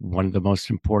one of the most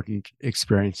important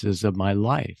experiences of my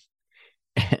life.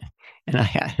 And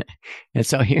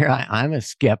so here I'm a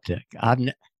skeptic.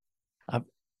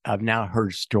 I've now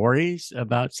heard stories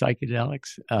about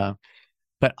psychedelics,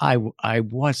 but I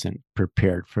wasn't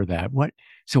prepared for that. What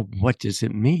does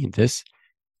it mean?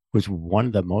 was one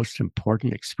of the most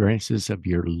important experiences of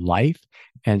your life.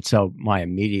 And so my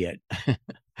immediate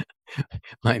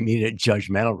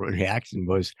judgmental reaction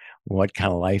was, what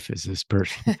kind of life has this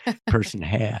person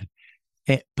had?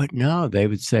 But no, they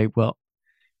would say, well,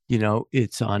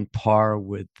 it's on par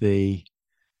with the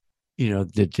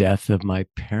death of my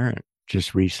parent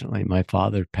just recently. My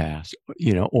father passed,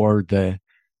 or the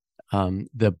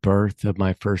birth of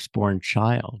my firstborn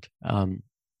child. And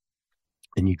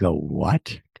you go,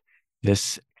 what?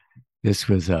 This this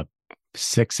was a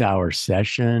 6-hour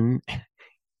session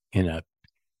in a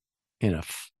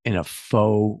in a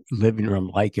faux living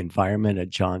room like environment at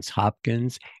Johns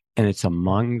Hopkins, and it's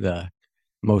among the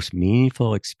most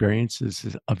meaningful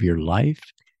experiences of your life.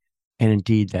 And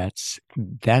indeed, that's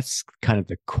kind of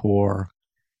the core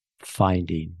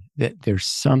finding, that there's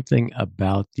something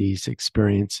about these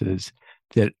experiences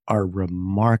that are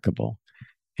remarkable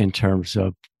in terms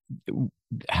of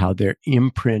how they're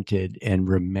imprinted and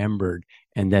remembered,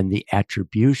 and then the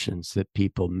attributions that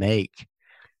people make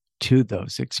to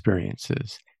those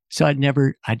experiences. So I'd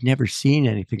never seen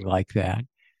anything like that.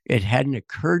 It hadn't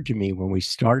occurred to me when we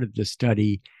started the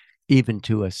study even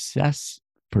to assess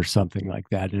for something like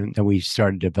that. And then we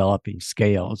started developing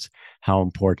scales. How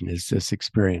important is this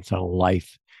experience on a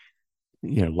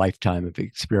lifetime of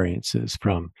experiences,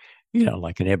 from,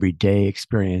 like an everyday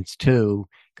experience to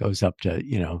goes up to,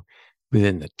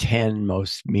 within the 10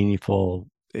 most meaningful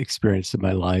experience of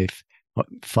my life,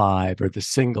 5 or the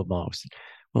single most.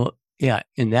 Well, yeah,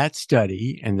 in that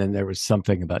study, and then there was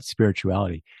something about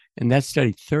spirituality. In that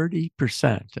study,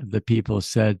 30% of the people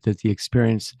said that the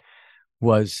experience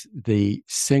was the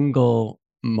single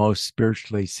most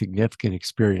spiritually significant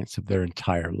experience of their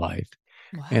entire life.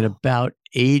 Wow. And about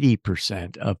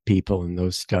 80% of people in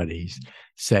those studies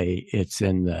say it's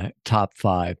in the top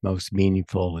 5 most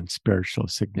meaningful and spiritual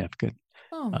significant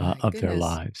of their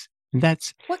lives. And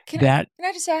that's can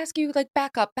I just ask you, like,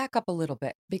 back up a little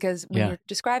bit, because when you're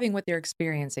describing what they're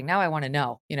experiencing, now I want to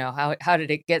know, how did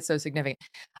it get so significant?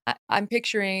 I'm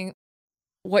picturing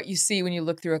what you see when you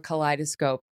look through a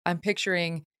kaleidoscope. I'm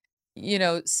picturing,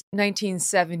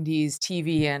 1970s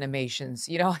TV animations,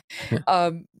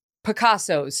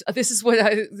 Picasso's. This is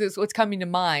what's coming to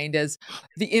mind as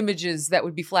the images that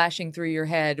would be flashing through your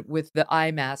head with the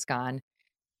eye mask on.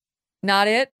 Not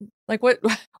it? Like,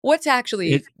 what's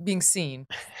actually being seen?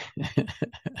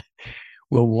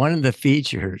 Well, one of the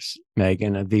features,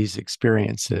 Megan, of these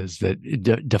experiences that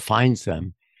defines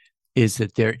them is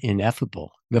that they're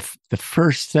ineffable. The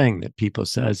first thing that people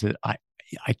say is that I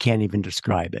can't even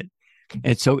describe it.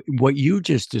 And so what you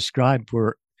just described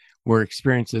were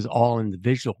experiences all in the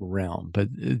visual realm, but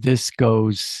this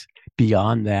goes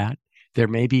beyond that. There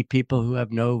may be people who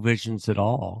have no visions at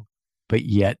all, but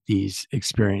yet these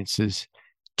experiences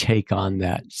take on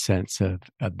that sense of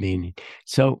meaning.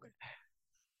 So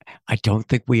I don't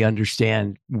think we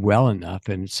understand well enough,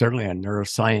 and certainly our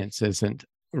neuroscience isn't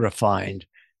refined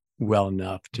well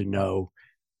enough to know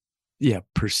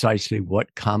precisely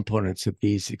what components of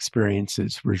these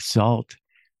experiences result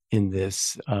in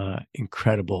this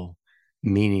incredible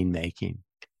meaning making.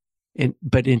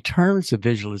 But in terms of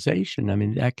visualization, I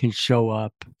mean, that can show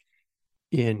up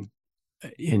in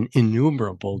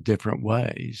innumerable different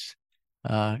ways,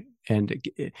 and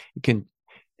it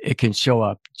can show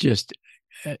up just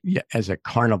as a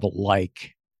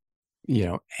carnival-like,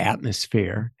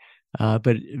 atmosphere,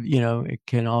 but it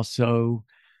can also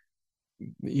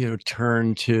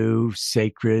turn to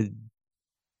sacred,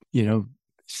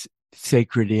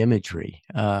 sacred imagery,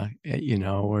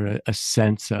 or a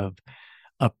sense of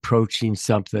approaching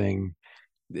something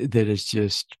that is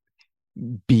just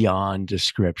beyond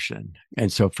description.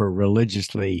 And so for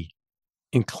religiously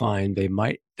inclined, they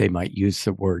might use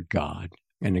the word God,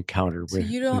 an encounter with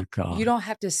God. You don't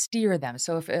have to steer them.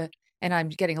 So if and I'm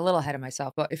getting a little ahead of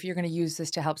myself, but if you're going to use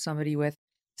this to help somebody with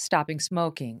stopping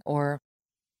smoking or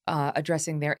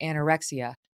addressing their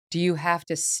anorexia, do you have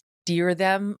to steer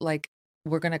them? Like,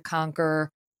 we're going to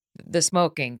conquer the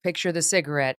smoking, picture the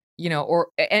cigarette, or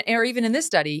even in this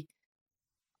study,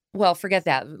 well, forget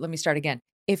that. Let me start again.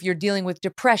 If you're dealing with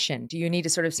depression, do you need to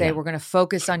sort of say, we're going to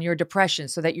focus on your depression,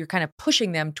 so that you're kind of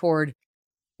pushing them toward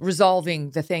resolving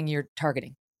the thing you're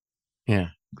targeting? Yeah,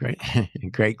 great.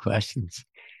 Great questions.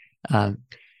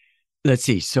 Let's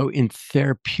see. So in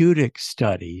therapeutic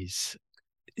studies,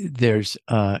 there's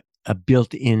a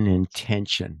built-in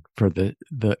intention for the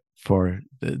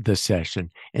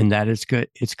session, and that is good.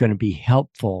 It's going to be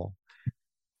helpful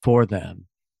for them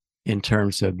in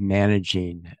terms of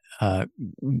managing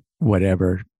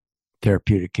whatever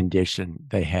therapeutic condition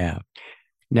they have.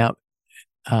 Now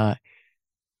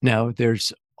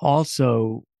there's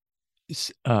also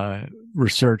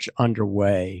research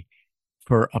underway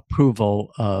for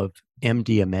approval of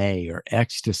MDMA or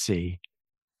ecstasy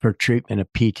for treatment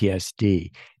of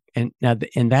PTSD. And now,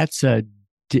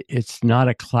 it's not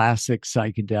a classic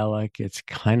psychedelic. It's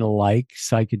kind of like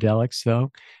psychedelics,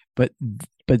 though. But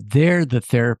there, the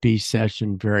therapy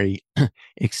session very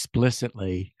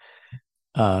explicitly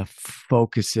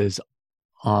focuses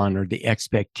on, or the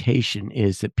expectation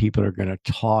is that people are going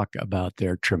to talk about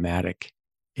their traumatic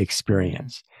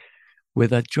experience.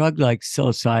 With a drug like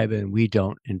psilocybin, we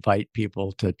don't invite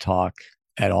people to talk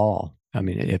at all. I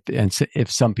mean, if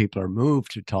some people are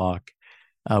moved to talk,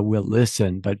 we'll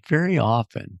listen. But very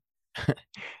often,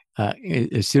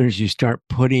 as soon as you start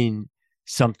putting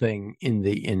something in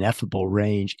the ineffable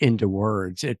range into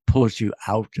words, it pulls you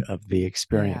out of the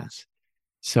experience.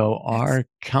 So our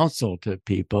counsel to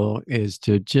people is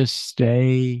to just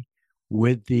stay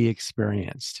with the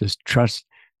experience. Just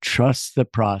trust the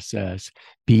process,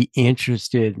 be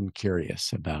interested and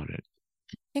curious about it.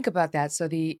 Think about that. So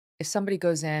if somebody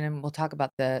goes in, and we'll talk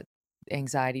about the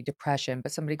anxiety, depression,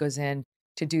 but somebody goes in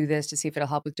to do this to see if it'll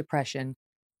help with depression,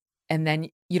 and then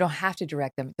you don't have to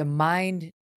direct them. The mind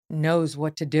knows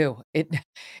what to do. It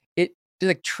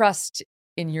like trust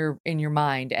in your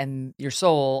mind and your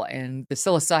soul and the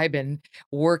psilocybin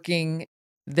working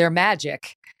their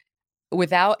magic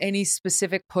without any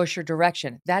specific push or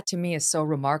direction. That to me is so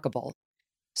remarkable.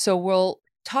 So we'll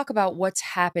talk about what's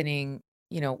happening,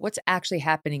 what's actually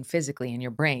happening physically in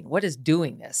your brain. What is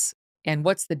doing this? And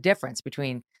what's the difference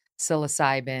between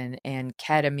psilocybin and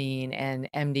ketamine and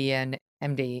MDMA,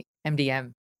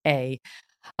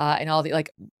 and all the,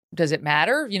 does it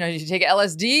matter? Did you take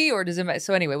LSD or does it matter?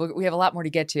 So anyway, we have a lot more to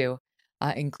get to,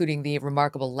 including the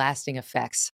remarkable lasting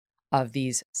effects of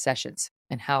these sessions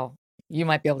and how you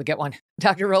might be able to get one.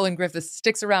 Dr. Roland Griffiths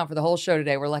sticks around for the whole show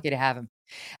today. We're lucky to have him.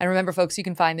 And remember, folks, you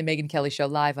can find the Megyn Kelly Show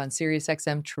live on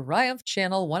SiriusXM Triumph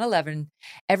Channel 111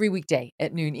 every weekday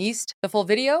at noon East. The full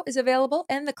video is available,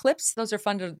 and the clips, those are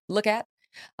fun to look at,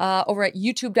 over at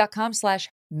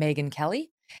youtube.com/Megyn Kelly.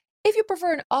 If you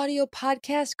prefer an audio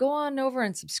podcast, go on over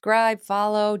and subscribe,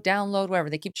 follow, download, whatever.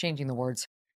 They keep changing the words.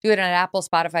 Do it on Apple,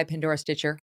 Spotify, Pandora,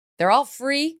 Stitcher. They're all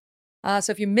free.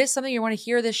 So if you miss something, you want to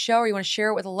hear this show, or you want to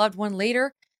share it with a loved one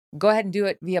later, go ahead and do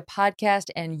it via podcast,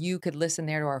 and you could listen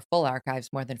there to our full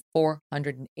archives, more than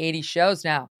 480 shows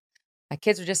now. My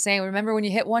kids were just saying, remember when you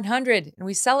hit 100 and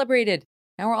we celebrated?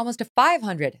 Now we're almost to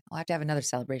 500. I'll have to have another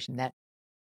celebration then.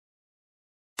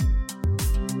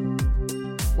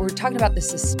 We're talking about the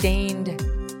sustained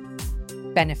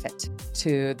benefit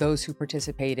to those who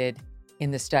participated in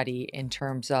the study in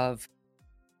terms of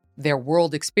their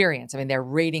world experience. I mean, they're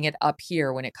rating it up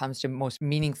here when it comes to most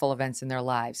meaningful events in their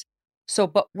lives. So,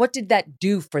 but what did that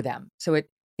do for them? So it,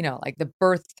 like the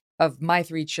birth of my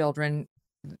 3 children,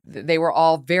 they were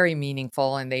all very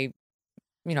meaningful, and they,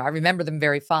 I remember them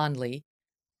very fondly.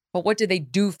 But what did they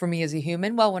do for me as a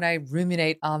human? Well, when I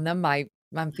ruminate on them,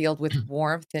 I'm filled with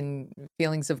warmth and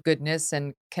feelings of goodness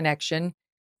and connection.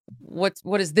 What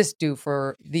does this do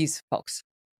for these folks?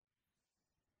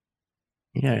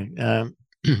 Yeah,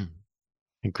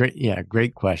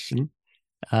 great question.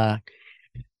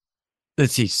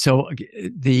 Let's see. So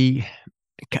the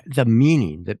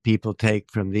meaning that people take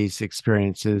from these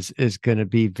experiences is going to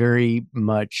be very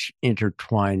much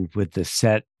intertwined with the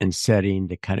set and setting,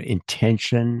 the kind of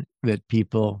intention that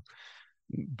people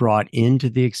brought into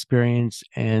the experience,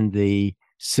 and the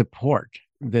support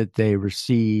that they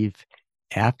receive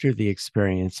after the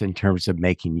experience in terms of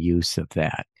making use of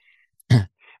that.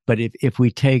 But if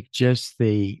we take just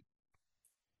the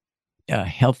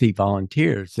healthy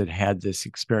volunteers that had this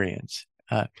experience,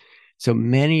 so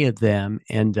many of them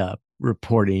end up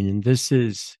reporting, and this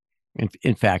is,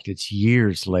 in fact, it's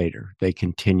years later, they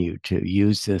continue to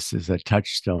use this as a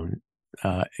touchstone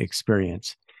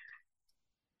experience,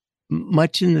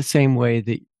 much in the same way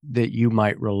that you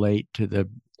might relate to the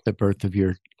birth of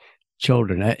your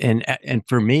children. And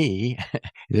for me,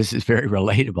 this is very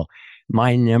relatable.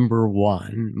 My number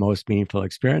one most meaningful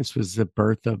experience was the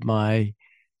birth of my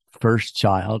first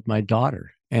child, my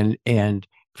daughter. And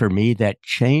for me, that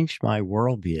changed my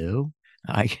worldview.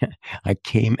 I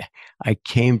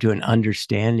came to an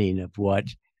understanding of what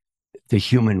the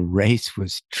human race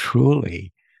was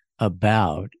truly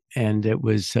about. And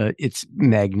it's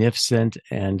magnificent,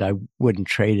 and I wouldn't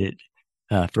trade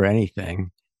it for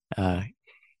anything.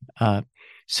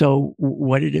 So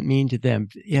what did it mean to them?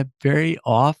 Yeah, very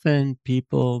often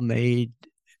people made,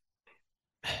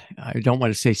 I don't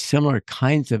want to say similar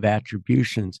kinds of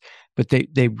attributions, but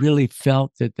they really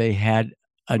felt that they had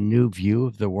a new view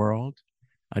of the world,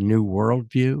 a new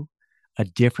worldview, a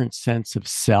different sense of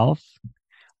self,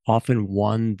 often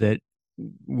one that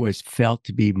was felt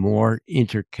to be more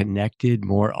interconnected,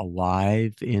 more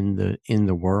alive in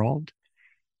the world.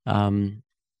 Um,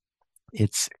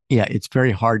 it's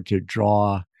very hard to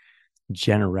draw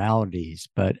generalities,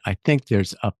 but I think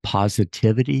there's a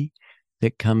positivity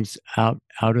that comes out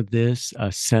of this,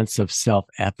 a sense of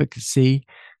self-efficacy,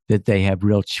 that they have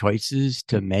real choices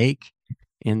to make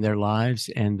in their lives,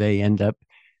 and they end up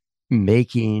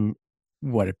making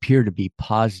what appear to be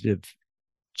positive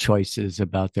choices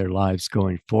about their lives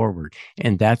going forward.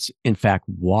 And that's, in fact,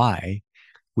 why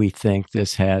we think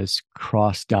this has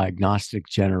cross diagnostic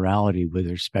generality with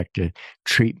respect to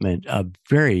treatment of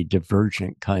very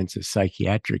divergent kinds of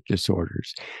psychiatric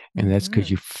disorders. And that's because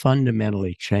Mm-hmm. you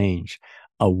fundamentally change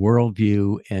a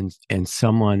worldview and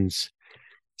someone's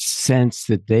sense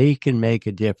that they can make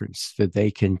a difference, that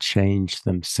they can change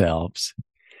themselves.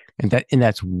 And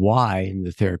that's why in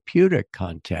the therapeutic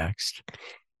context,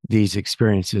 these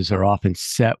experiences are often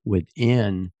set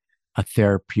within a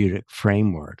therapeutic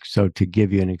framework. So, to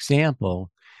give you an example,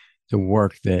 the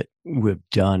work that we've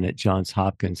done at Johns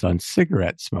Hopkins on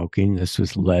cigarette smoking, this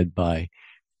was led by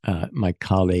my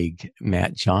colleague,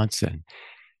 Matt Johnson.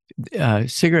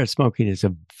 Cigarette smoking is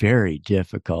a very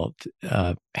difficult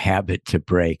habit to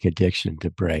break, addiction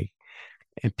to break.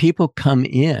 And people come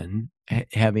in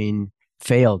having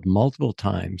failed multiple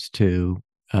times to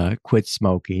quit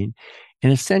smoking.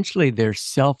 And essentially, they're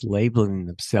self labeling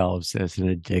themselves as an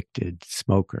addicted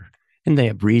smoker. And they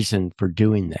have reason for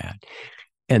doing that.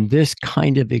 And this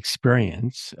kind of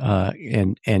experience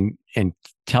and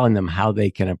telling them how they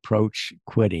can approach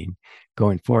quitting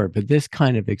going forward. But this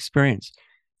kind of experience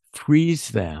frees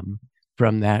them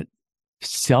from that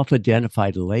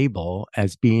self-identified label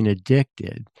as being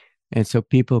addicted. And so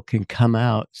people can come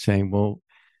out saying, well,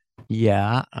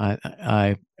 yeah,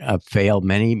 I've failed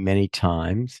many, many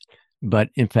times, but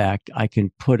in fact, I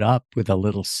can put up with a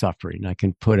little suffering. I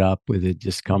can put up with the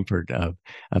discomfort of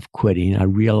quitting. I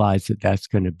realize that that's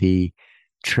going to be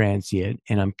transient,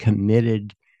 and I'm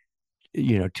committed,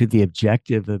 to the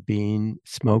objective of being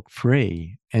smoke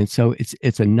free. And so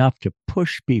it's enough to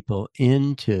push people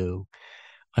into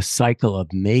a cycle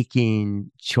of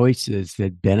making choices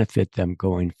that benefit them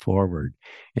going forward.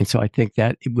 And so I think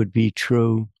that it would be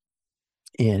true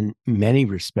in many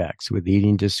respects with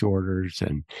eating disorders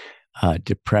and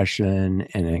depression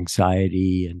and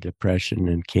anxiety and depression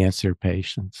and cancer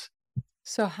patients.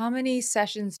 So, how many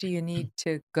sessions do you need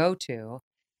to go to,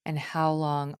 and how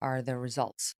long are the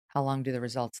results? How long do the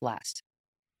results last?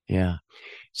 Yeah.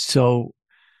 So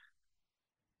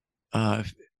uh,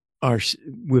 our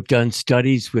we've done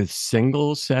studies with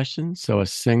single sessions. So a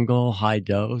single high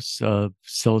dose of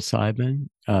psilocybin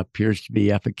appears to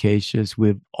be efficacious.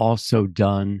 We've also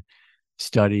done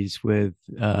studies with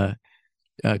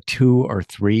two or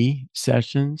three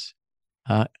sessions.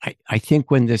 I think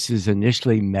when this is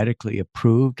initially medically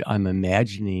approved, I'm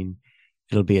imagining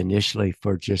it'll be initially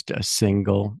for just a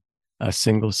single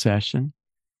session.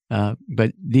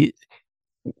 But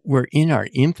we're in our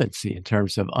infancy in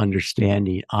terms of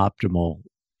understanding optimal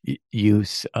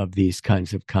use of these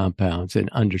kinds of compounds and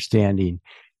understanding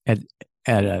at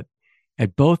at a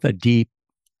at both a deep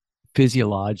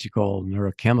physiological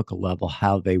neurochemical level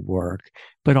how they work,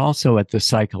 but also at the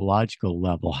psychological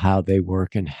level how they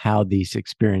work and how these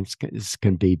experiences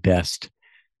can be best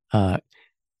uh,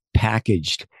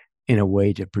 packaged in a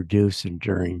way to produce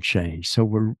enduring change. So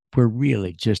we're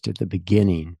really just at the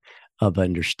beginning of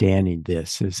understanding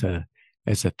this as a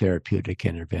therapeutic Mm.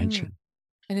 intervention.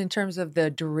 And in terms of the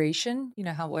duration,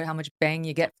 how much bang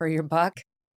you get for your buck?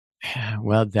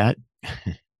 Well, that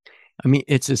I mean,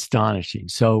 it's astonishing.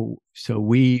 So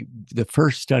we the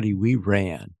first study we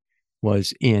ran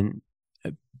was in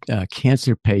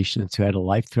cancer patients who had a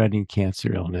life-threatening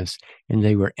cancer illness, and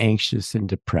they were anxious and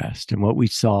depressed. And what we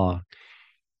saw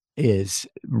is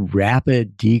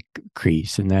rapid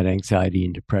decrease in that anxiety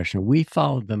and depression. We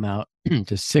followed them out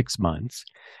to 6 months.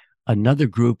 Another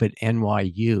group at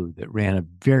NYU that ran a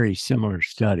very similar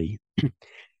study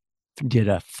did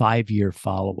a 5-year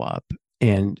follow-up,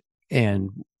 and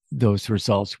those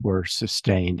results were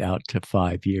sustained out to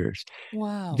 5 years.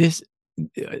 Wow. This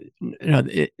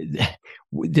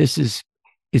this is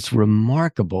it's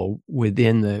remarkable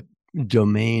within the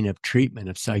domain of treatment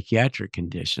of psychiatric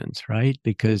conditions, right?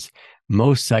 Because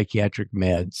most psychiatric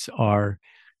meds are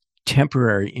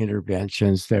temporary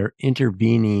interventions. They're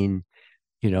intervening,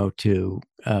 to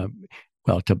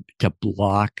to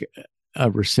block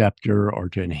a receptor or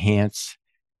to enhance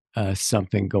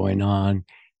something going on.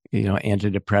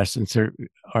 Antidepressants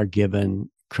are given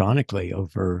chronically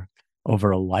over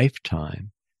a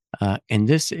lifetime, and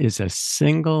this is a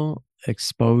single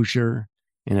exposure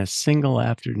in a single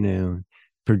afternoon,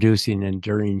 producing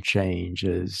enduring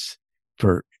changes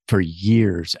for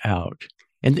years out.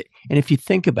 And if you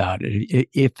think about it,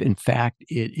 if in fact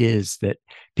it is that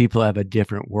people have a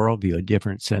different worldview, a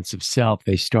different sense of self,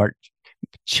 they start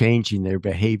changing their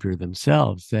behavior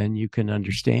themselves, then you can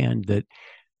understand that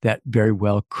that very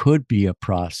well could be a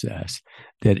process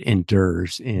that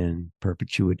endures in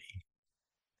perpetuity.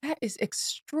 That is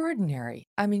extraordinary.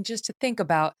 I mean, just to think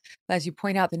about, as you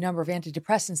point out, the number of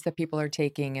antidepressants that people are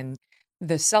taking and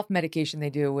the self medication they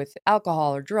do with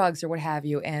alcohol or drugs or what have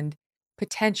you, and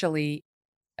potentially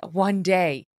one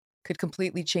day could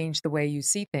completely change the way you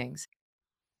see things.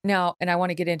 Now, and I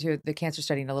want to get into the cancer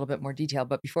study in a little bit more detail,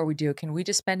 but before we do, can we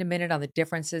just spend a minute on the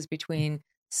differences between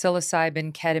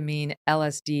psilocybin, ketamine,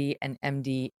 LSD, and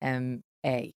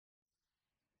MDMA?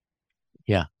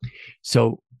 Yeah.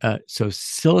 So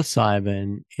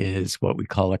psilocybin is what we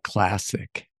call a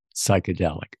classic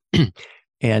psychedelic.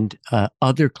 And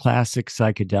other classic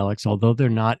psychedelics, although they're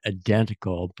not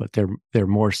identical, but they're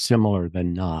more similar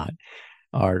than not,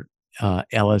 are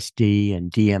LSD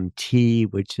and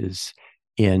DMT, which is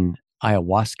in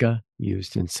ayahuasca,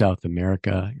 used in South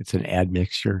America. It's an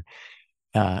admixture.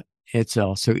 Uh, it's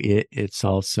also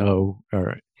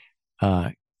or uh,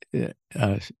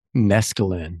 uh,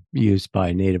 mescaline used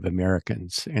by Native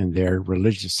Americans in their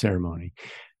religious ceremony.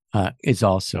 Is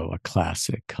also a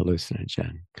classic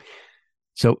hallucinogen.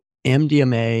 So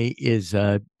MDMA is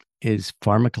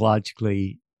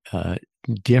pharmacologically uh,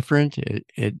 different.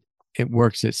 It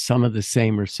works at some of the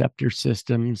same receptor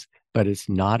systems, but it's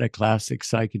not a classic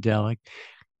psychedelic,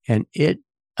 and it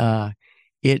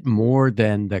more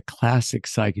than the classic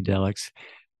psychedelics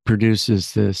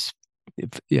produces this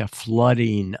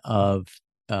flooding of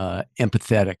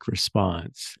empathetic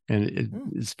response, and Mm.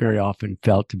 it's very often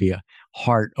felt to be a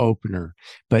heart opener.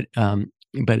 But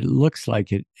it looks like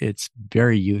it's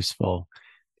very useful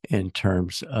in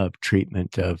terms of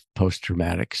treatment of uh,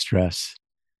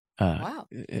 Wow.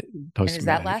 And post is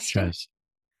that traumatic lasting? stress.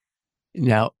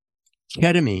 Now,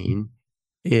 ketamine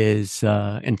is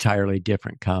entirely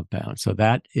different compound. So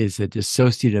that is a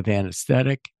dissociative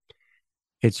anesthetic.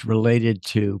 It's related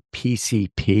to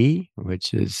PCP,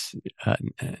 which is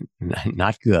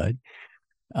not good.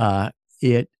 Uh,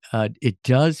 it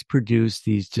does produce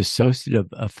these dissociative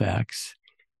effects.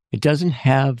 It doesn't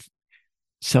have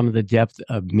some of the depth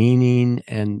of meaning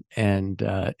and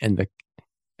the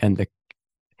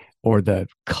or the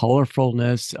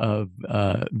colorfulness of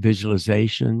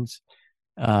visualizations,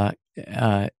 uh,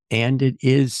 and it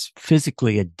is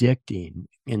physically addicting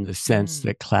in the sense Mm.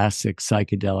 that classic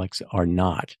psychedelics are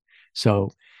not.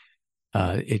 So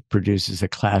it produces a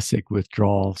classic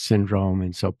withdrawal syndrome,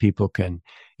 and so people can,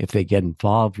 if they get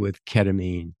involved with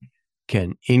ketamine,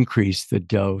 can increase the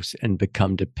dose and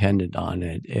become dependent on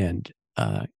it, and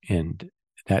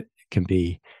that can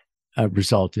be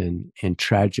result in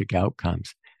tragic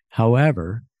outcomes.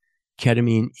 However,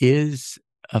 ketamine is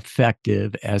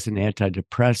effective as an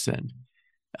antidepressant,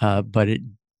 but it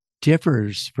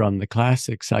differs from the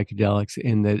classic psychedelics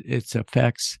in that its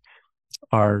effects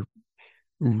are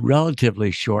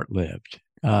relatively short lived.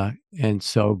 And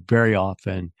so, very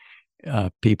often,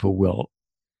 people will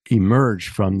emerge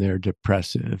from their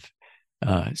depressive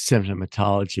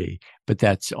symptomatology, but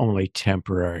that's only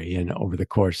temporary. And over the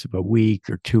course of a week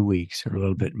or 2 weeks or a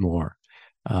little bit more,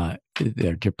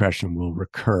 their depression will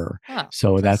recur. Huh.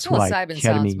 So So that's why psilocybin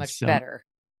sounds ketamine. much better.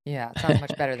 Yeah, it sounds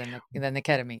much better than the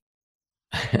ketamine.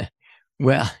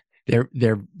 Well,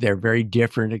 they're very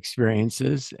different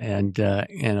experiences, and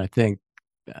I think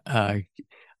uh,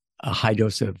 a high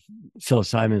dose of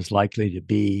psilocybin is likely to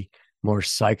be more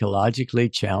psychologically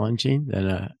challenging than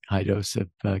a high dose of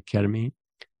ketamine.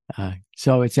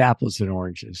 So it's apples and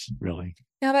oranges, really.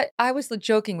 Now, but I was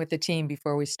joking with the team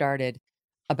before we started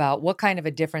about what kind of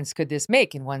a difference could this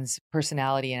make in one's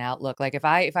personality and outlook. Like if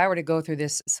I were to go through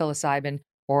this psilocybin,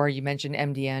 or you mentioned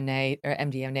MDMA,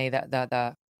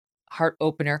 the heart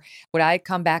opener, would I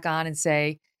come back on and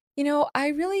say, I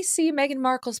really see Meghan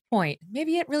Markle's point.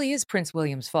 Maybe it really is Prince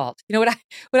William's fault. Would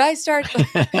I start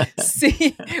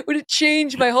see? Would it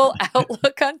change my whole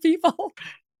outlook on people?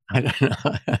 I don't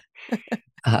know.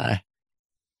 Uh,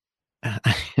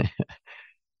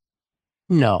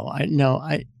 no,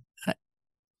 I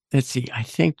let's see. I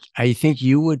think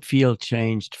you would feel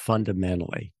changed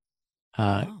fundamentally.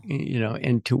 Oh,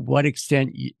 And to what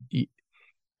extent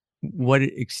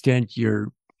your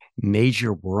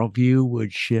major worldview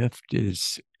would shift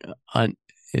un,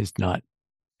 is not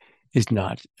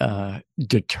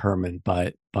determined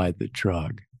by the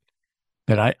drug.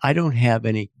 But I don't have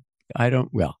any. I don't.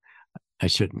 Well, I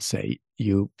shouldn't say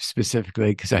you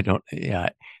specifically because I don't. Yeah,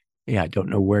 yeah, I don't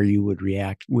know where you would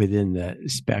react within the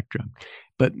spectrum,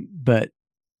 but but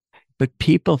but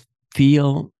people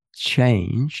feel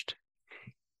changed,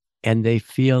 and they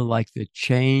feel like the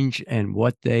change and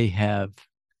what they have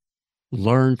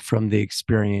learned from the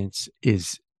experience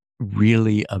is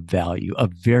really of value, a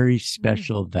very Mm.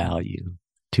 special value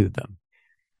to them.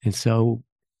 And so,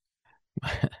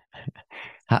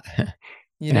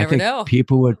 You and I never think know.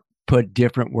 people would put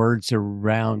different words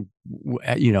around,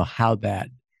 how that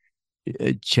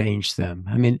changed them.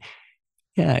 I mean,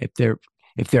 yeah,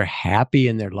 if they're happy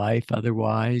in their life,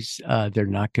 otherwise, they're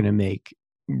not going to make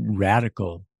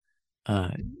radical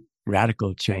uh,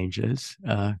 radical changes.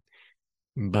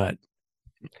 But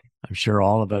I'm sure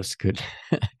all of us could.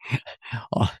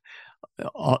 all,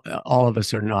 all of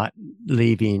us are not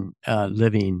living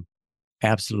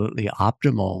absolutely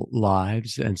optimal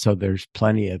lives, and so there's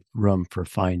plenty of room for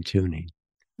fine tuning.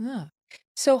 Yeah.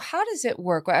 So how does it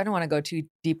work? Well, I don't want to go too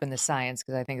deep in the science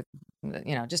because I think,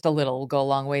 just a little will go a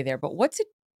long way there. But what's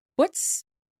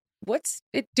what's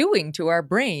it doing to our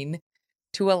brain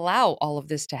to allow all of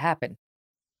this to happen?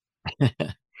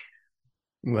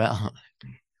 well,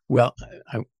 well,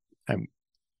 I, I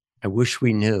I wish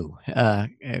we knew.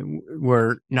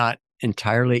 We're not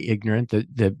entirely ignorant.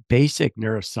 The basic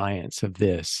neuroscience of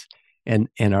this and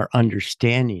our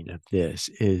understanding of this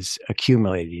is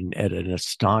accumulating at an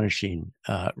astonishing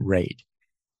rate,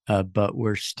 but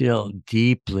we're still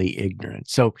deeply ignorant.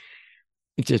 So,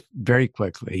 just very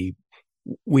quickly,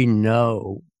 we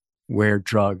know where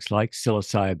drugs like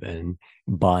psilocybin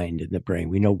bind in the brain.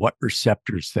 We know what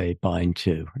receptors they bind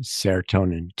to,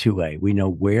 serotonin 2A. We know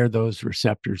where those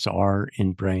receptors are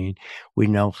in brain. We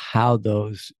know how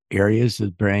those areas of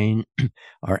the brain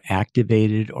are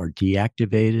activated or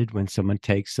deactivated when someone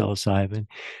takes psilocybin.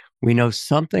 We know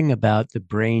something about the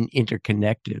brain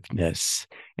interconnectedness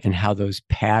and how those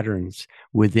patterns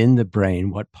within the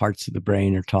brain, what parts of the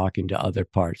brain are talking to other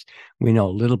parts. We know a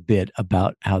little bit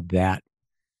about how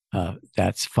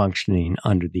that's functioning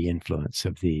under the influence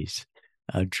of these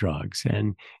drugs,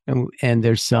 and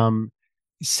there's some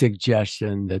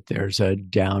suggestion that there's a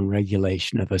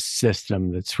downregulation of a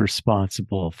system that's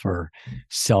responsible for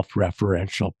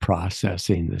self-referential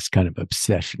processing, this kind of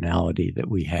obsessionality that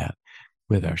we have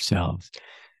with ourselves.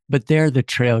 But there, the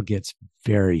trail gets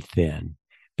very thin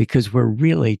because we're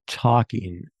really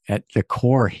talking at the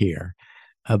core here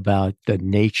about the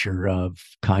nature of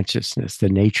consciousness, the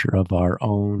nature of our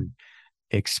own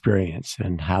experience,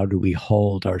 and how do we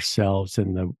hold ourselves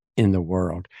in the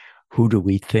world? Who do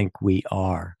we think we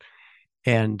are?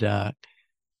 And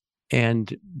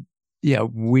and yeah,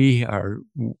 we're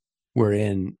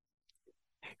in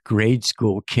grade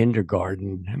school,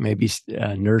 kindergarten, maybe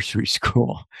nursery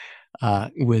school,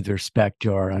 with respect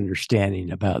to our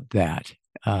understanding about that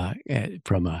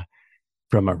from a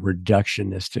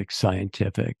reductionistic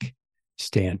scientific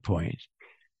standpoint.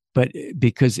 But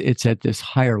because it's at this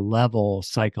higher level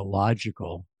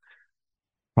psychological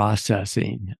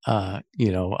processing,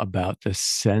 about the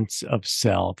sense of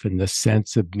self and the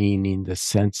sense of meaning, the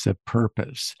sense of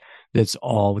purpose, that's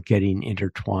all getting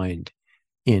intertwined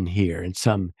in here in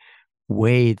some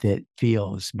way that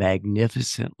feels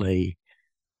magnificently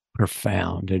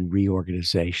profound and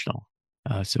reorganizational.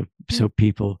 So Mm,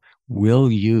 people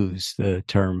will use the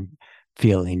term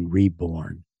feeling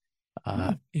reborn,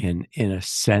 mm. in a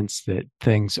sense that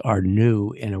things are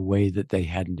new in a way that they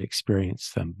hadn't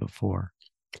experienced them before.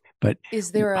 But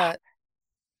Is there a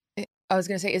I was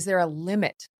going to say, is there a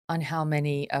limit on how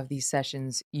many of these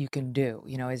sessions you can do?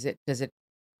 Does it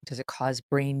cause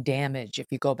brain damage if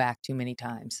you go back too many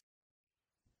times?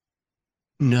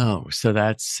 no, so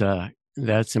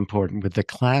that's important. With the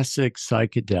classic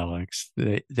psychedelics,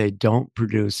 they don't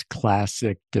produce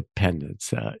classic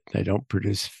dependence. They don't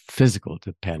produce physical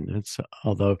dependence,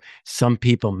 although some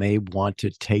people may want to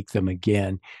take them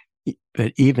again.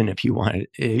 But even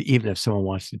if someone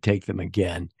wants to take them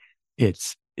again,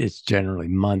 it's generally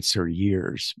months or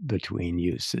years between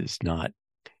uses, not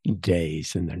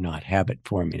days, and they're not habit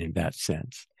forming in that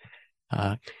sense.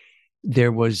 Uh,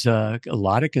 there was a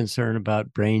lot of concern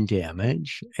about brain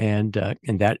damage, and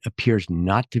that appears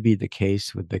not to be the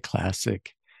case with the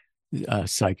classic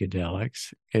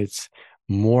psychedelics. It's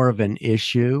more of an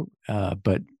issue,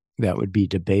 but that would be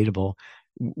debatable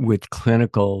with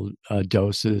clinical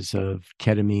doses of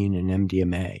ketamine and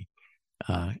MDMA.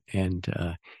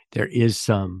 And there is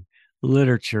some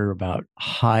literature about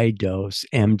high dose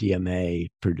MDMA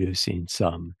producing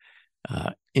some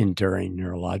enduring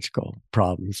neurological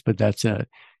problems, but that's an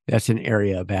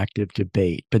area of active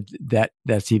debate. But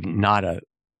that's even not a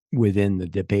within the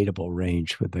debatable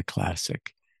range with the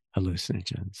classic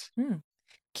hallucinogens. Hmm.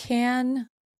 Can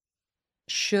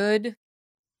Should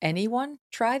anyone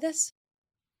try this?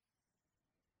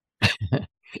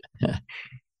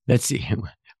 Let's see.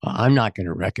 Well, I'm not going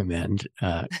to recommend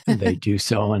they do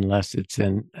so unless it's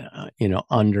in,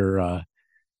 under a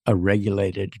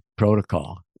regulated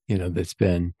protocol, that's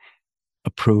been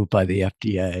approved by the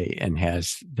FDA and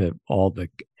has all the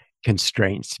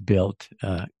constraints built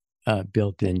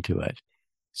into it.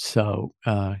 So,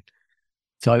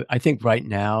 I think right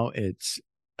now it's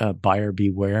buyer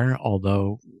beware.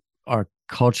 Although our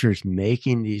culture is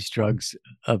making these drugs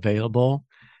available,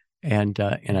 and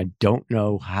I don't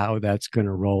know how that's going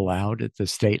to roll out at the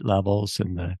state levels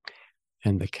and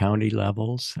the county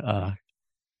levels.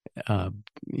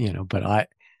 But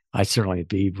I certainly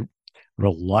be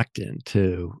reluctant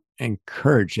to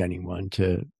encourage anyone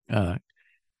to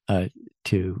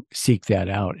seek that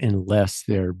out unless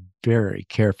they're very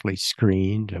carefully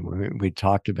screened. And we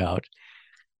talked about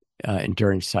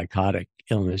enduring psychotic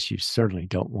illness. You certainly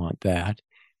don't want that,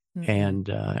 and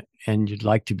you'd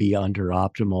like to be under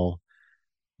optimal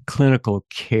clinical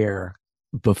care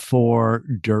before,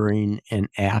 during, and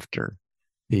after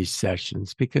these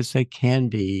sessions, because they can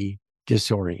be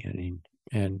disorienting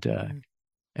and the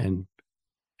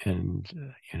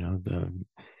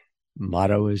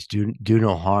motto is do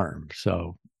no harm.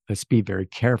 So let's be very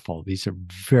careful. These are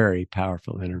very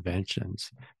powerful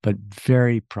interventions, but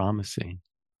very promising.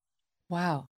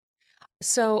 Wow.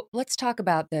 So let's talk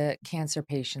about the cancer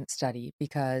patient study,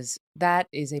 because that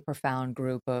is a profound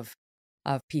group of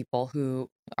people who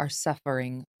are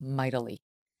suffering mightily.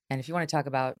 And if you want to talk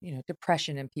about,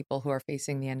 depression in people who are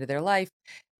facing the end of their life,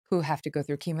 who have to go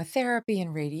through chemotherapy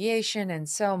and radiation and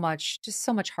so much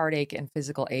heartache and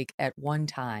physical ache at one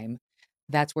time,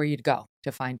 that's where you'd go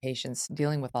to find patients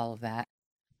dealing with all of that.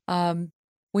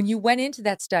 When you went into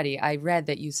that study, I read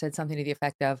that you said something to the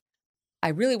effect of, I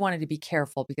really wanted to be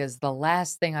careful because the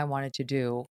last thing I wanted to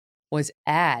do was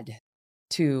add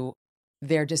to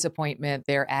their disappointment,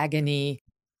 their agony,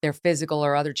 their physical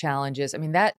or other challenges. I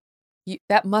mean, that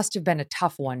must have been a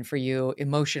tough one for you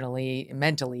emotionally,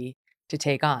 mentally to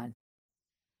take on.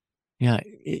 Yeah,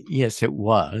 yes, it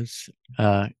was.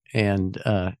 And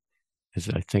as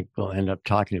I think we'll end up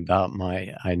talking about,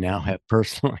 I now have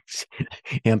personal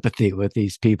empathy with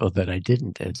these people that I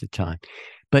didn't at the time.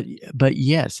 But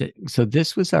yes, so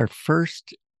this was our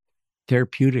first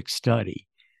therapeutic study,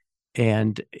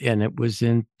 and it was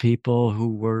in people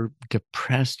who were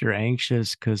depressed or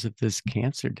anxious because of this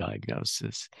cancer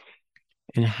diagnosis.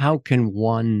 And how can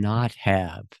one not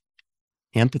have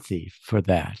empathy for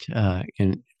that,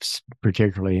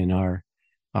 particularly in our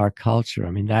culture?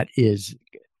 I mean, that is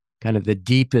kind of the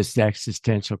deepest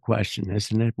existential question,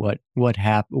 isn't it? What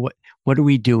happened? What are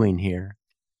we doing here?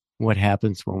 What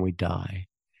happens when we die?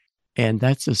 And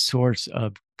that's a source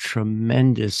of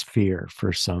tremendous fear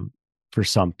for some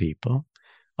people.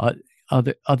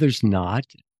 Others not,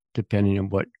 depending on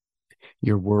what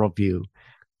your worldview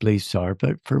beliefs are.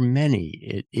 But for many,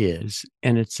 it is,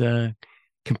 and it's a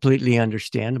completely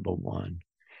understandable one.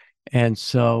 And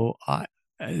so,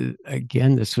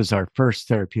 again, this was our first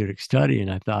therapeutic study, and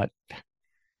I thought,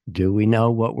 do we know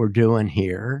what we're doing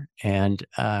here? And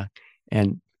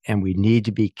we need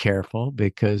to be careful,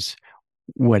 because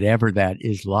whatever that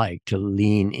is like, to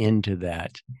lean into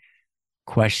that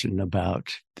question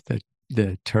about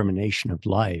the termination of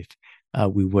life,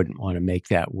 we wouldn't want to make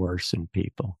that worse in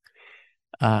people.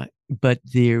 But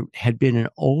there had been an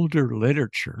older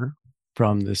literature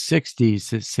from the 60s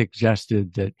that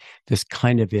suggested that this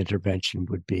kind of intervention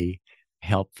would be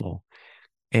helpful.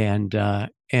 And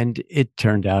it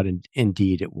turned out,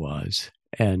 indeed, it was.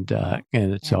 And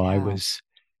so I was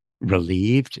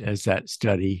relieved as that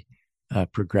study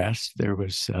progressed. There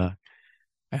was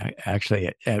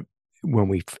actually when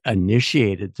we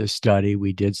initiated the study,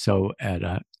 we did so at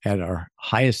our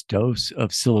highest dose of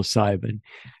psilocybin,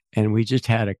 and we just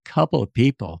had a couple of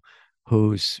people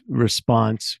whose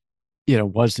response,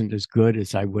 wasn't as good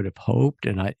as I would have hoped,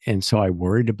 and so I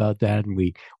worried about that, and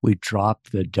we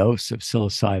dropped the dose of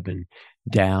psilocybin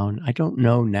down. I don't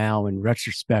know now, in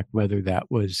retrospect, whether that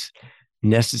was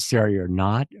necessary or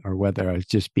not, or whether I was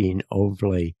just being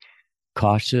overly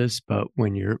cautious. But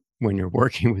when you're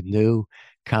working with new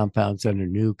compounds under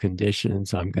new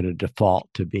conditions, I'm going to default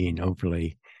to being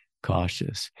overly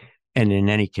cautious. And in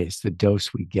any case, the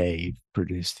dose we gave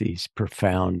produced these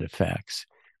profound effects.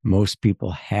 Most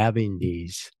people having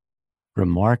these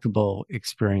remarkable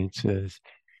experiences,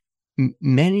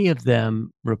 many of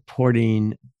them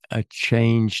reporting a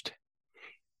changed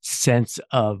sense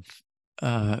of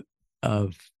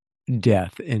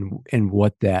death and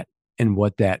what that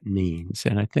means.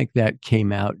 And I think that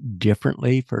came out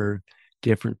differently for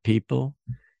different people.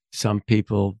 Some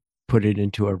people put it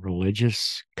into a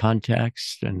religious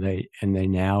context, and they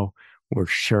now were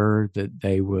sure that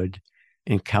they would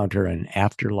encounter an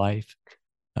afterlife.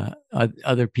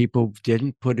 Other people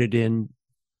didn't put it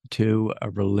into a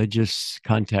religious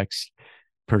context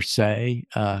per se,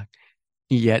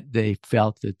 yet they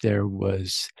felt that there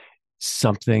was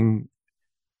something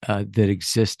that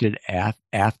existed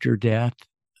after death,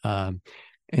 um,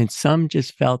 and some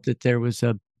just felt that there was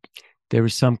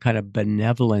some kind of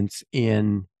benevolence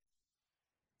in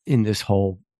this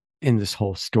whole in this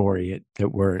whole story that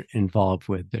we're involved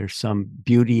with. There's some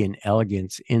beauty and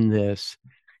elegance in this,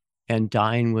 and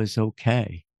dying was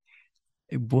okay.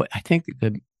 What I think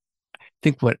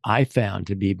what I found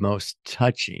to be most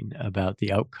touching about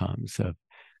the outcomes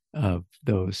of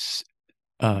those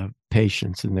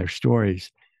patients and their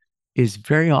stories is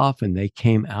very often they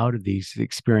came out of these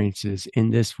experiences in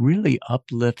this really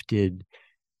uplifted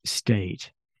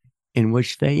state in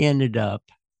which they ended up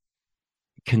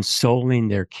consoling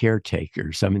their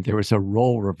caretakers. I mean, there was a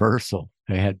role reversal.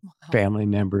 They had Wow. family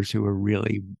members who were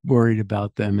really worried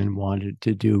about them and wanted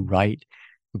to do right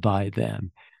by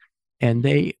them. And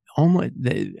a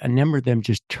number of them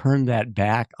just turned that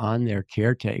back on their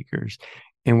caretakers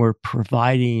and were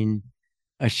providing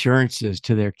assurances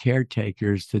to their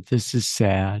caretakers that this is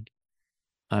sad.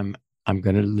 I'm I'm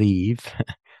going to leave.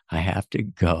 I have to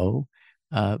go,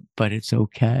 but it's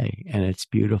okay and it's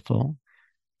beautiful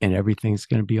and everything's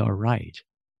going to be all right.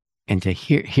 And to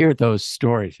hear those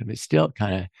stories, I mean, it still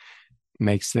kind of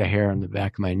makes the hair on the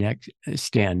back of my neck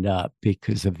stand up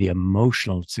because of the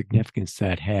emotional significance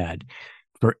that had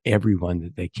for everyone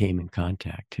that they came in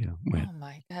contact with. Oh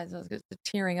my God, I was just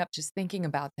tearing up just thinking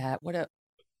about that. What a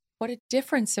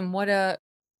difference and what a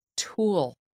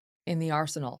tool in the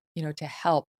arsenal, to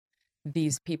help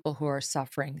these people who are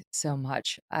suffering so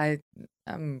much.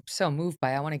 I'm so moved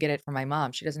by it. I want to get it for my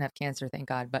mom. She doesn't have cancer, thank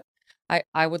God, but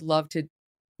I would love to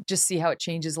just see how it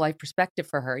changes life perspective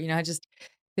for her. I just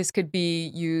this could be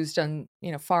used on,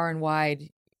 far and wide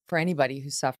for anybody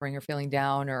who's suffering or feeling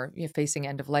down or facing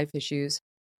end of life issues.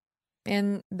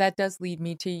 And that does lead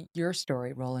me to your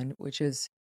story, Roland, which is,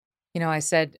 I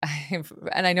said,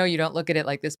 and I know you don't look at it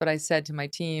like this, but I said to my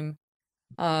team,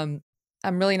 um,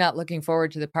 I'm really not looking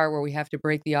forward to the part where we have to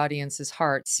break the audience's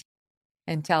hearts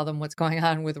and tell them what's going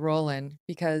on with Roland,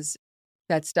 because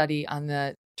that study on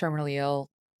the terminally ill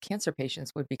cancer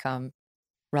patients would become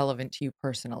relevant to you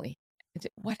personally.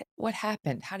 What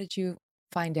happened? How did you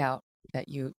find out that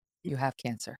you have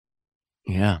cancer?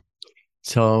 Yeah.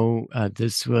 So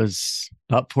this was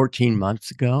about 14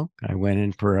 months ago. I went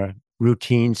in for a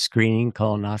routine screening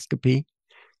colonoscopy,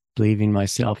 believing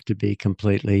myself to be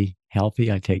completely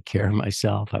healthy. I take care of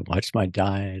myself. I watch my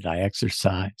diet. I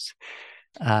exercise,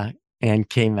 uh, and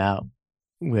came out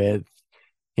with,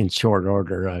 in short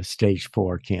order, a stage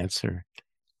 4 cancer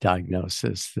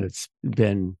diagnosis that's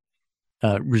been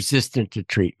resistant to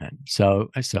treatment. So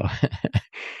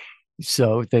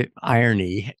the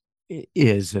irony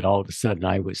is that all of a sudden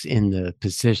I was in the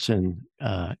position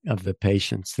of the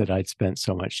patients that I'd spent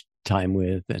so much time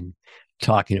with and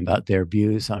talking about their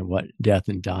views on what death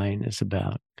and dying is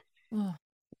about. Oh,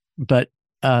 But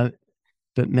uh,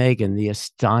 but Megan, the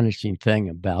astonishing thing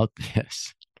about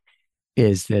this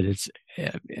is that it's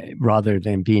rather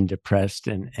than being depressed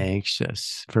and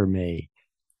anxious for me,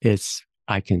 it's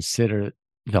I consider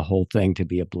the whole thing to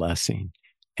be a blessing,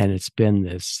 and it's been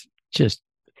this just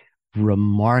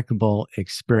remarkable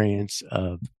experience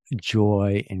of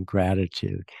joy and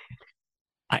gratitude.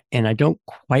 And I don't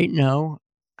quite know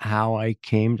how I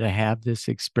came to have this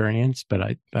experience, but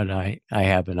I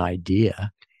have an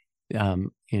idea.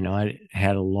 I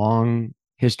had a long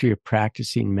history of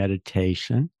practicing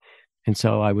meditation, and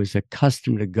so I was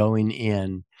accustomed to going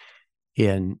in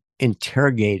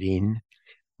interrogating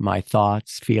my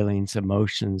thoughts, feelings,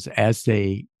 emotions as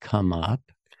they come up.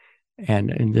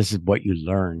 And this is what you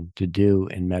learn to do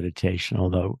in meditation,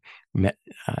 although I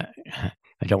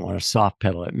don't want to soft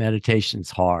pedal it. Meditation's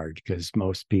hard because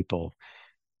most people,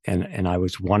 and I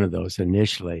was one of those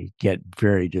initially, get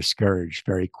very discouraged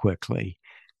very quickly,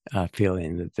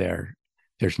 feeling that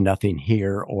there's nothing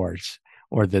here, or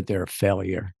that they're a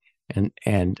failure.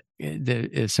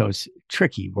 So it's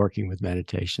tricky working with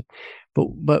meditation. But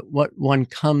what one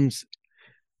comes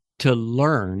to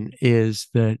learn is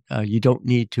that you don't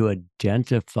need to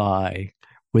identify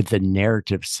with the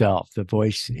narrative self, the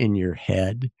voice in your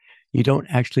head. You don't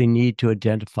actually need to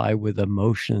identify with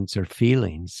emotions or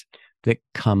feelings that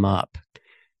come up.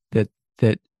 That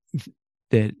that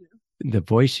that the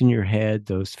voice in your head,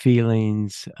 those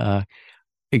feelings,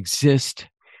 exist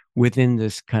within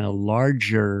this kind of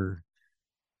larger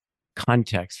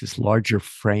context, this larger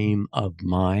frame of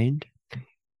mind.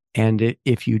 And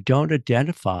if you don't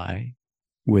identify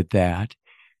with that,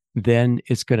 then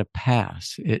it's going to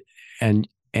pass. And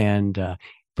and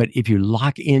but if you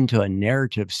lock into a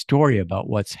narrative story about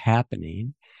what's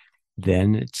happening,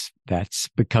 then that's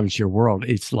becomes your world.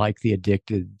 It's like the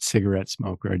addicted cigarette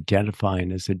smoker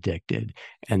identifying as addicted,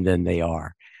 and then they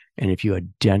are. And if you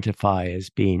identify as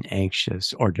being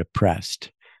anxious or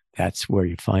depressed, that's where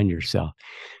you find yourself.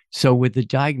 So with the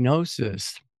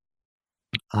diagnosis,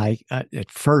 I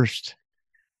at first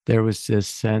there was this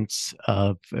sense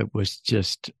of it was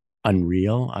just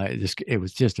unreal. It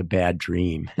was just a bad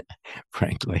dream,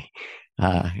 frankly.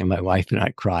 And my wife and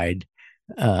I cried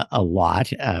a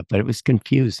lot, but it was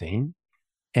confusing.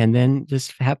 And then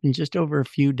this happened just over a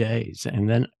few days. And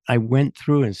then I went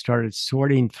through and started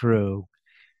sorting through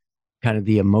kind of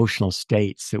the emotional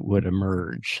states that would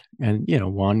emerge. And,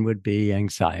 one would be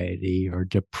anxiety or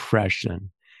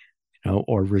depression,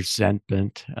 or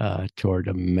resentment toward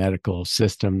a medical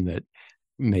system that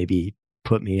maybe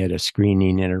put me at a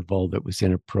screening interval that was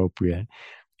inappropriate,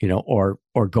 or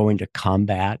going to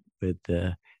combat with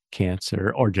the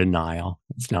cancer, or denial.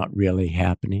 It's not really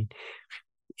happening.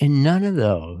 And none of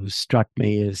those struck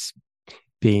me as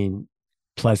being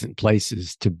pleasant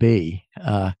places to be.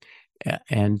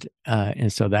 And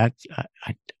so that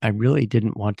I really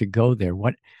didn't want to go there.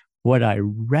 What I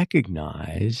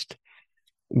recognized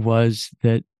was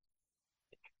that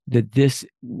this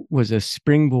was a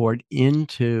springboard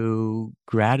into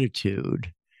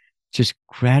gratitude, just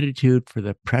gratitude for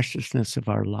the preciousness of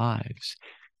our lives.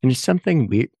 And it's something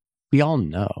we all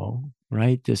know,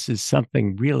 right? This is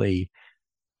something really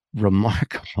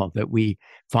remarkable that we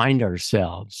find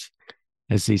ourselves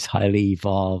as these highly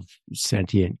evolved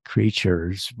sentient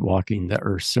creatures walking the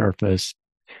Earth's surface,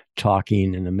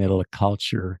 talking in the middle of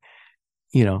culture,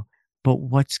 but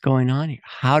what's going on here?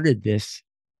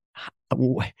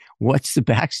 What's the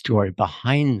backstory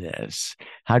behind this?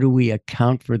 How do we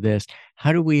account for this?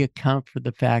 How do we account for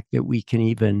the fact that we can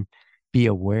even be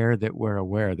aware that we're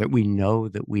aware, that we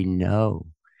know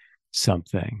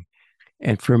something?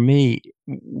 And for me,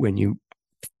 when you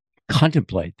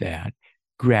contemplate that,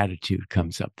 gratitude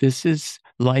comes up.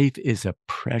 Life is a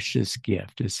precious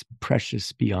gift. It's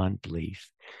precious beyond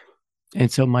belief.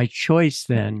 And so my choice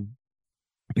then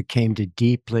became to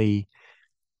deeply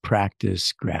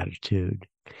practice gratitude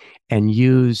and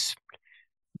use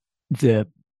the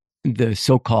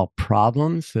so-called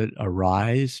problems that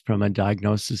arise from a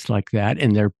diagnosis like that.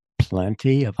 And there are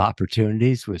plenty of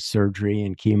opportunities with surgery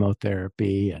and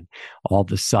chemotherapy and all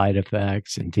the side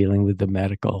effects and dealing with the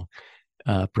medical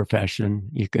profession.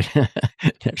 You could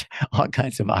there's all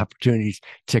kinds of opportunities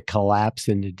to collapse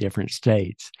into different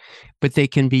states, but they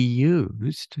can be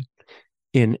used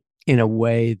in a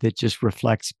way that just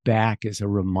reflects back as a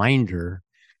reminder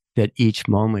that each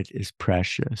moment is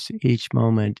precious, each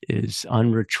moment is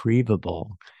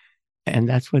unretrievable. And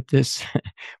that's what this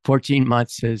 14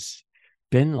 months has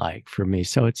been like for me.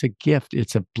 So it's a gift,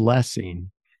 it's a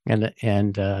blessing.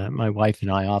 And my wife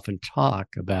and I often talk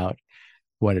about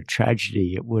what a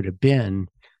tragedy it would have been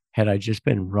had I just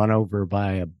been run over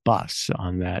by a bus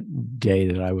on that day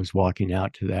that I was walking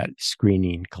out to that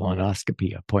screening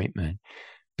colonoscopy appointment,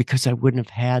 because I wouldn't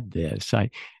have had this. I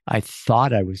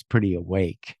thought I was pretty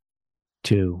awake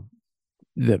to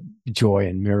the joy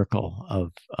and miracle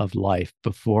of life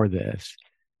before this,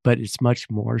 but it's much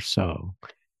more so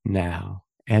now.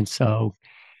 And so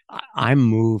I'm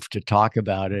moved to talk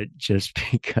about it just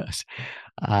because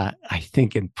I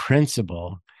think in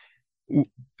principle,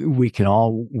 we can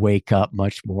all wake up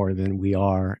much more than we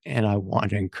are. And I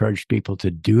want to encourage people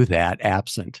to do that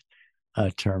absent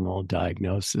a terminal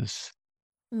diagnosis.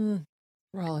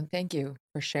 Roland, thank you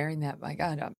for sharing that. My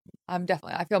God, I'm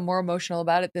definitely, I feel more emotional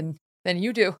about it than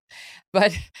you do,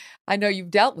 but I know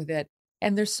you've dealt with it.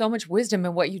 And there's so much wisdom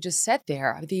in what you just said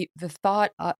there. The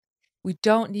thought, we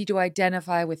don't need to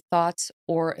identify with thoughts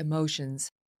or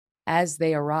emotions as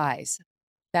they arise.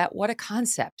 What a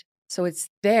concept. So it's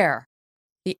there,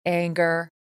 the anger,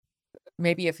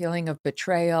 maybe a feeling of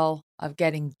betrayal, of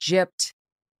getting gypped,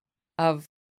 of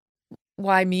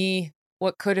why me,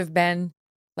 what could have been.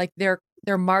 Like they're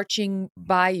marching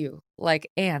by you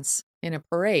like ants in a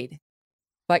parade,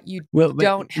 but you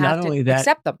don't have to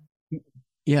accept them.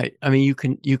 Yeah, I mean,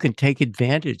 you can take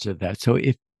advantage of that. So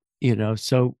if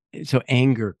so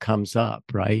anger comes up,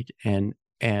 right, and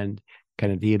kind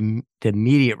of the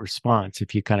immediate response,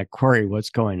 if you kind of query what's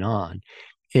going on,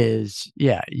 is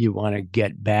you want to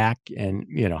get back, and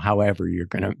however you're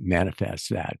going to manifest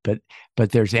that, but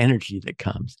there's energy that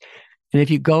comes, and if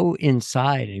you go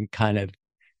inside and kind of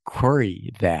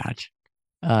query that,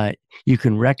 uh, you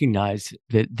can recognize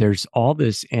that there's all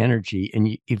this energy,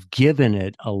 and you've given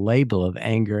it a label of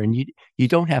anger, and you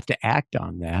don't have to act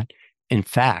on that. In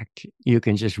fact, you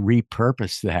can just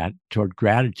repurpose that toward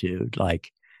gratitude,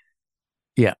 like,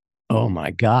 yeah, oh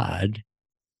my God,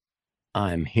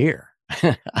 I'm here.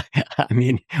 I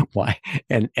mean, why?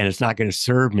 And it's not going to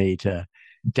serve me to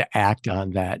act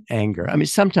on that anger. I mean,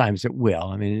 sometimes it will.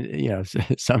 I mean,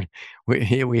 some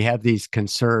we have these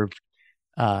conserved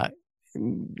uh,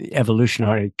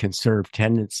 evolutionary conserved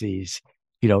tendencies,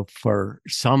 for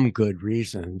some good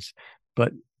reasons,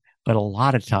 but a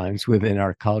lot of times within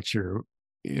our culture,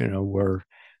 we're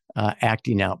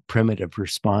acting out primitive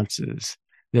responses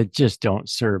that just don't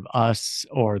serve us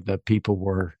or the people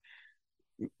we're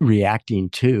reacting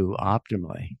to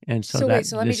optimally. And so So wait, that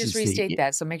so let me this just is the restate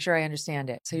that. So make sure I understand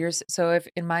it. So if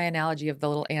in my analogy of the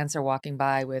little ants are walking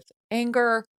by with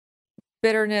anger,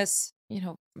 bitterness,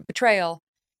 betrayal,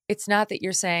 it's not that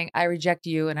you're saying, I reject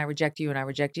you and I reject you and I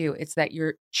reject you. It's that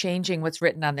you're changing what's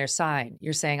written on their sign.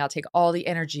 You're saying, I'll take all the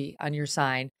energy on your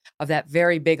sign of that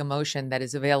very big emotion that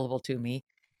is available to me.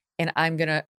 And I'm going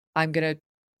to,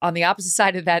 on the opposite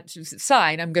side of that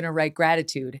sign, I'm going to write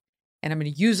gratitude, and I'm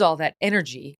going to use all that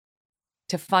energy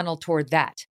to funnel toward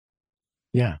that.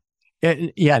 yeah.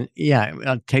 Yeah.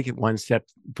 I'll take it one step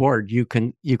forward. You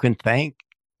can thank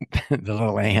the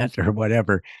little ant or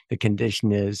whatever the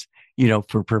condition is,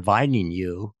 for providing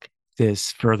you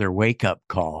this further wake up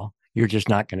call. You're just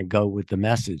not going to go with the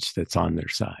message that's on their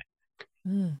side.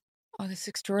 Mm. Oh, that's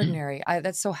extraordinary.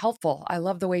 That's so helpful. I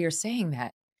love the way you're saying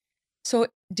that. So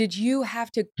did you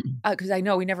have to, because I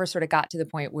know we never sort of got to the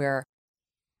point where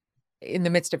in the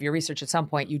midst of your research at some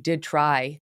point you did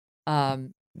try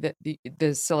the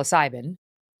psilocybin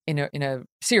in a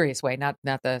serious way, not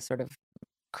the sort of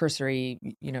cursory,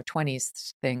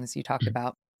 20s things you talked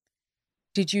about.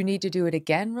 Did you need to do it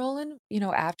again, Roland?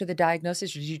 After the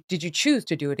diagnosis, did you choose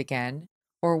to do it again,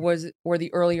 or were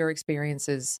the earlier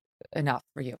experiences enough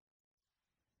for you?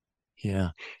 Yeah.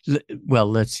 Well,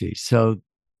 let's see. So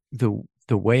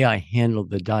the way I handled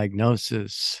the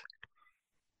diagnosis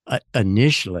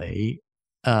initially,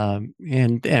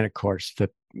 and of course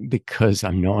because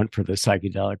I'm known for the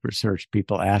psychedelic research,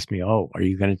 people ask me, "Oh, are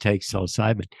you going to take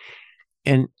psilocybin?"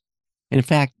 And in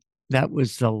fact, that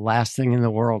was the last thing in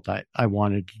the world I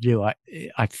wanted to do.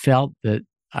 I felt that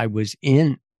I was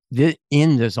in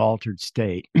this altered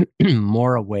state,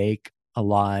 more awake,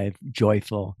 alive,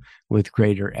 joyful, with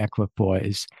greater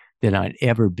equipoise than I'd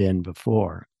ever been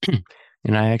before.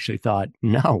 And I actually thought,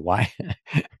 no,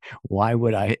 why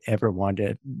would I ever want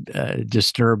to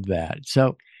disturb that?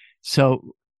 So,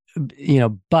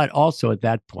 but also at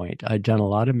that point, I'd done a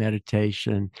lot of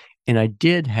meditation, and I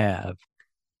did have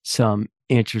some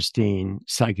interesting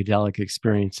psychedelic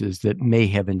experiences that may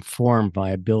have informed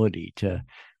my ability to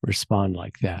respond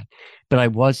like that. But I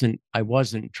wasn't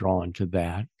drawn to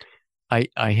that.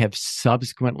 I have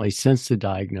subsequently, since the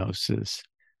diagnosis,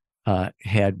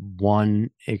 had one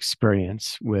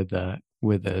experience with a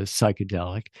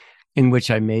psychedelic in which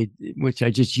I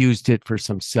just used it for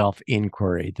some self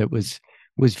inquiry that was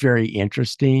very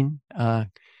interesting.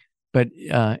 But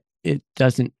it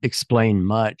doesn't explain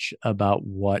much about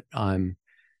what I'm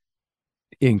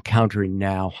encountering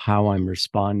now, how I'm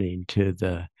responding to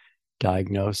the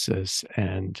diagnosis,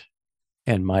 and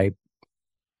my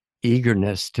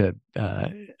eagerness to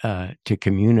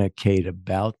communicate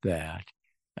about that,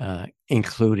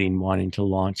 including wanting to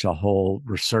launch a whole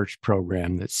research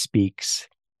program that speaks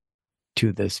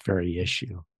to this very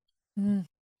issue. Mm.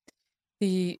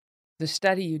 The the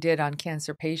study you did on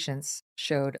cancer patients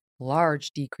showed large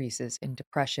decreases in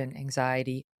depression,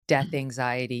 anxiety, death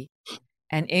anxiety,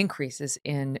 and increases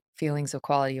in feelings of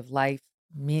quality of life,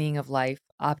 meaning of life,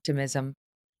 optimism,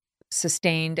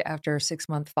 sustained after a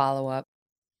 6-month follow-up.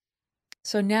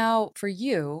 So now for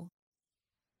you,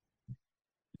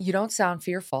 you don't sound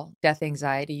fearful, death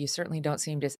anxiety. You certainly don't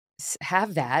seem to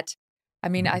have that. I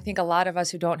mean, I think a lot of us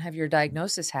who don't have your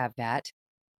diagnosis have that.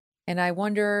 And I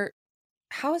wonder,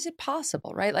 how is it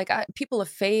possible, right? Like people of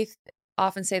faith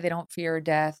often say they don't fear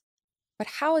death, but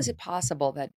how is it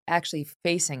possible that actually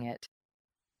facing it,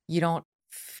 you don't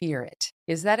fear it?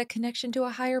 Is that a connection to a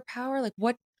higher power? Like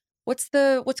what's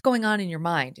going on in your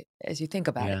mind as you think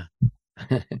about it?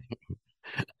 Yeah.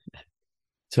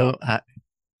 So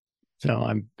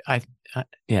So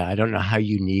yeah, I don't know how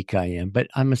unique I am, but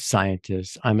I'm a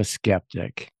scientist. I'm a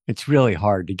skeptic. It's really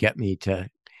hard to get me to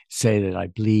say that I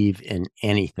believe in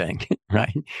anything,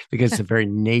 right? Because the very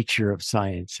nature of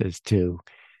science is to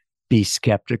be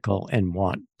skeptical and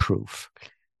want proof.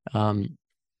 Um,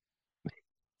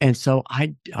 and so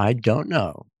I don't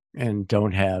know and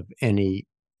don't have any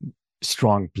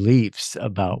strong beliefs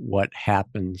about what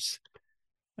happens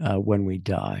when we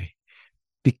die.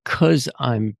 Because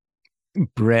I'm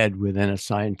bred within a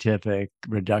scientific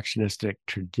reductionistic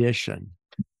tradition,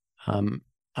 um,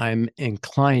 I'm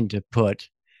inclined to put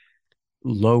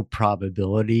low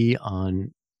probability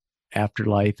on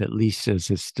afterlife, at least as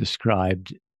it's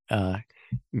described uh,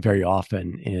 very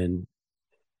often in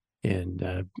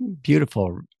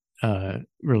beautiful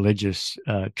religious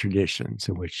traditions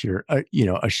in which you're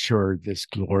assured this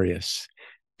glorious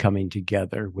coming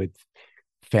together with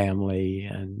family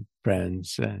and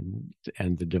friends and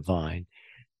the divine,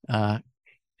 uh,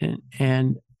 and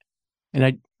and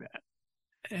and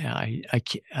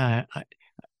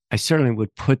I certainly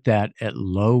would put that at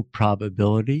low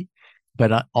probability,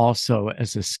 but also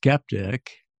as a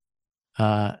skeptic,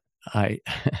 uh, I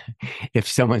if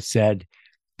someone said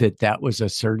that that was a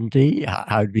certainty,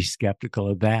 I would be skeptical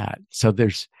of that. So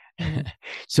there's Mm-hmm.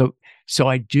 so so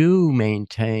I do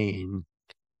maintain,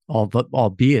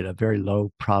 albeit a very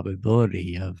low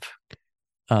probability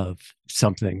of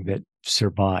something that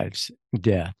survives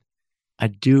death. I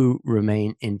do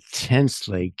remain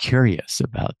intensely curious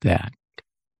about that.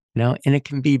 Now, and it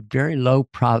can be very low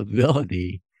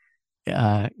probability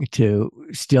to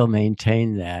still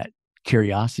maintain that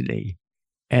curiosity,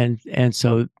 and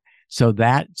so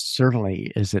that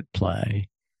certainly is at play.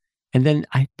 And then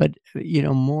but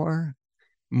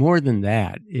more than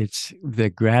that, it's the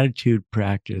gratitude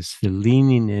practice, the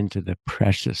leaning into the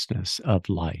preciousness of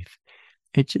life.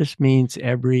 It just means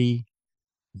every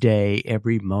day,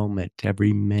 every moment,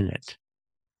 every minute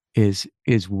is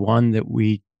one that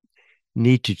we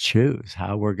need to choose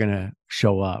how we're going to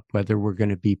show up, whether we're going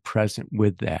to be present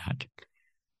with that.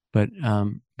 But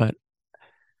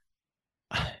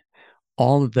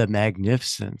all of the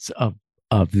magnificence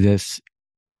of this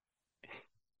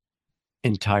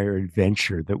entire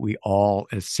adventure that we all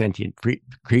as sentient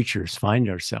creatures find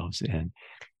ourselves in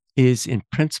is in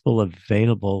principle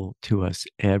available to us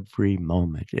every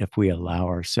moment if we allow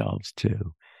ourselves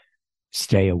to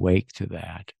stay awake to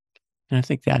that. And I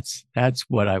think that's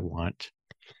what I want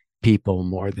people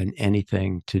more than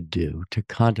anything to do, to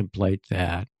contemplate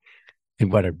that.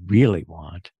 And what I really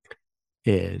want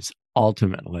is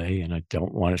ultimately, and I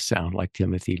don't want to sound like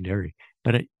Timothy Leary,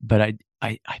 but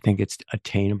I think it's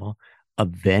attainable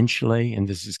eventually, and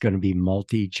this is going to be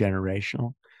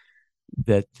multi-generational,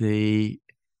 that the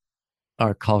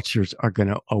our cultures are going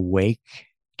to awake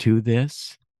to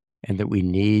this, and that we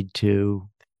need to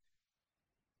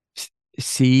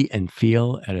see and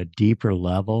feel at a deeper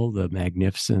level the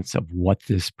magnificence of what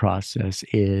this process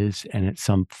is. And at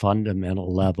some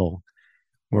fundamental level,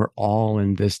 we're all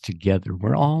in this together.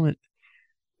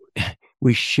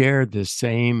 We share the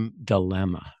same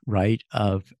dilemma, right?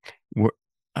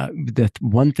 The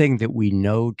one thing that we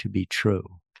know to be true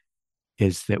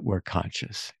is that we're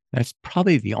conscious. That's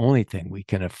probably the only thing we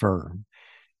can affirm.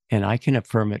 And I can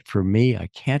affirm it for me. I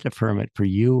can't affirm it for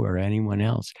you or anyone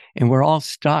else. And we're all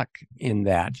stuck in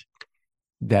that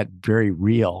very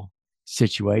real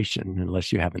situation,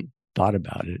 unless you haven't thought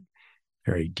about it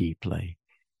very deeply.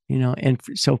 And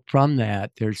so from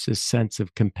that, there's this sense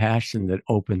of compassion that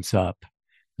opens up, at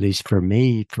least for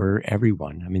me, for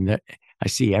everyone. I mean, I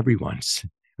see everyone's,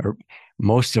 or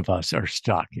most of us are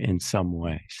stuck in some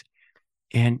ways.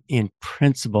 And in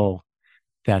principle,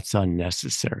 that's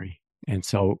unnecessary. And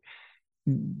so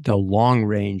the long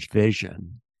range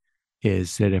vision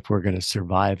is that if we're going to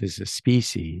survive as a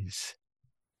species,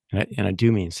 and I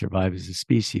do mean survive as a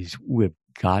species, we've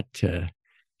got to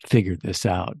figure this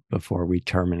out before we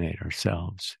terminate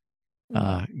ourselves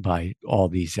by all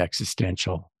these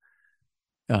existential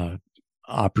uh,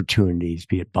 opportunities,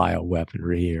 be it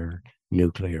bioweaponry or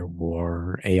nuclear war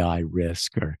or AI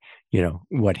risk or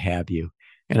what have you.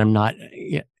 And I'm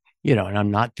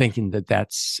not thinking that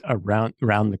that's around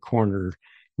the corner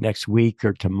next week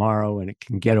or tomorrow, and it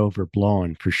can get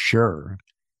overblown for sure.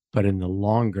 But in the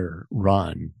longer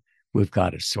run, we've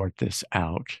got to sort this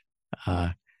out.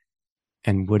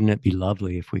 And wouldn't it be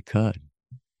lovely if we could?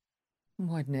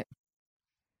 Wouldn't it?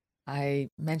 I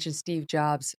mentioned Steve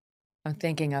Jobs. I'm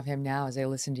thinking of him now as I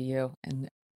listen to you, and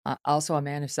also a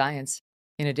man of science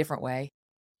in a different way.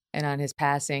 And on his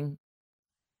passing,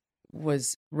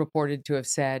 was reported to have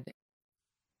said,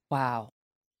 "Wow,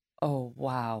 oh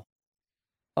wow,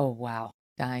 oh wow,"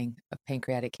 dying of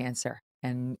pancreatic cancer.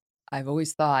 And I've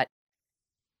always thought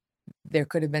there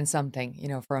could have been something,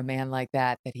 for a man like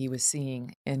that he was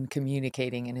seeing and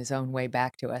communicating in his own way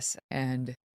back to us.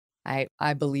 And I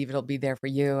believe it'll be there for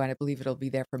you, and I believe it'll be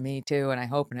there for me too. And I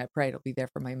hope and I pray it'll be there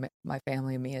for my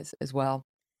family and me as well.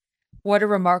 What a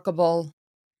remarkable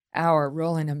hour.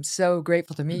 Roland, I'm so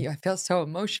grateful to meet you. I feel so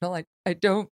emotional. I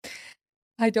don't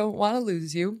want to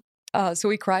lose you. So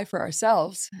we cry for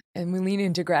ourselves and we lean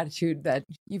into gratitude that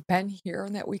you've been here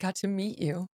and that we got to meet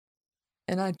you.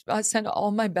 And I send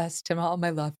all my best and all my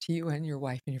love to you and your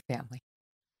wife and your family.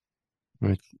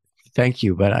 Well, thank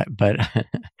you, but but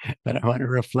I want to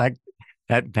reflect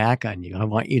that back on you. I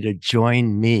want you to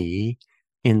join me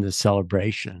in the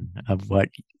celebration of what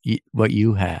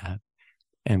you have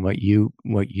and what you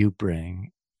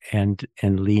bring, and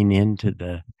lean into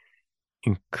the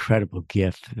incredible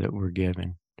gift that we're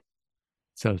given.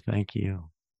 So thank you.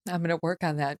 I'm going to work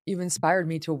on that. You've inspired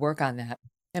me to work on that.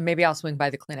 And maybe I'll swing by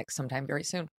the clinic sometime very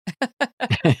soon.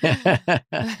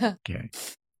 Okay.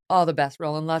 All the best,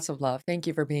 Roland. Lots of love. Thank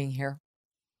you for being here.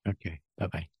 Okay.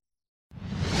 Bye-bye.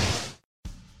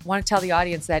 I want to tell the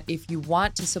audience that if you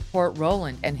want to support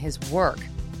Roland and his work,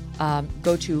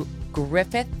 go to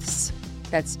Griffiths.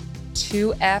 That's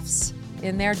 2 F's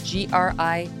in there, Griffiths,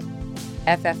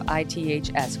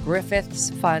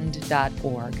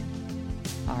 griffithsfund.org.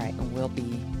 All right, and we'll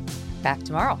be back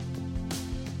tomorrow.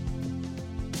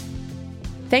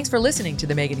 Thanks for listening to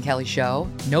The Megyn Kelly Show.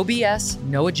 No BS,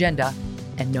 no agenda,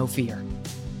 and no fear.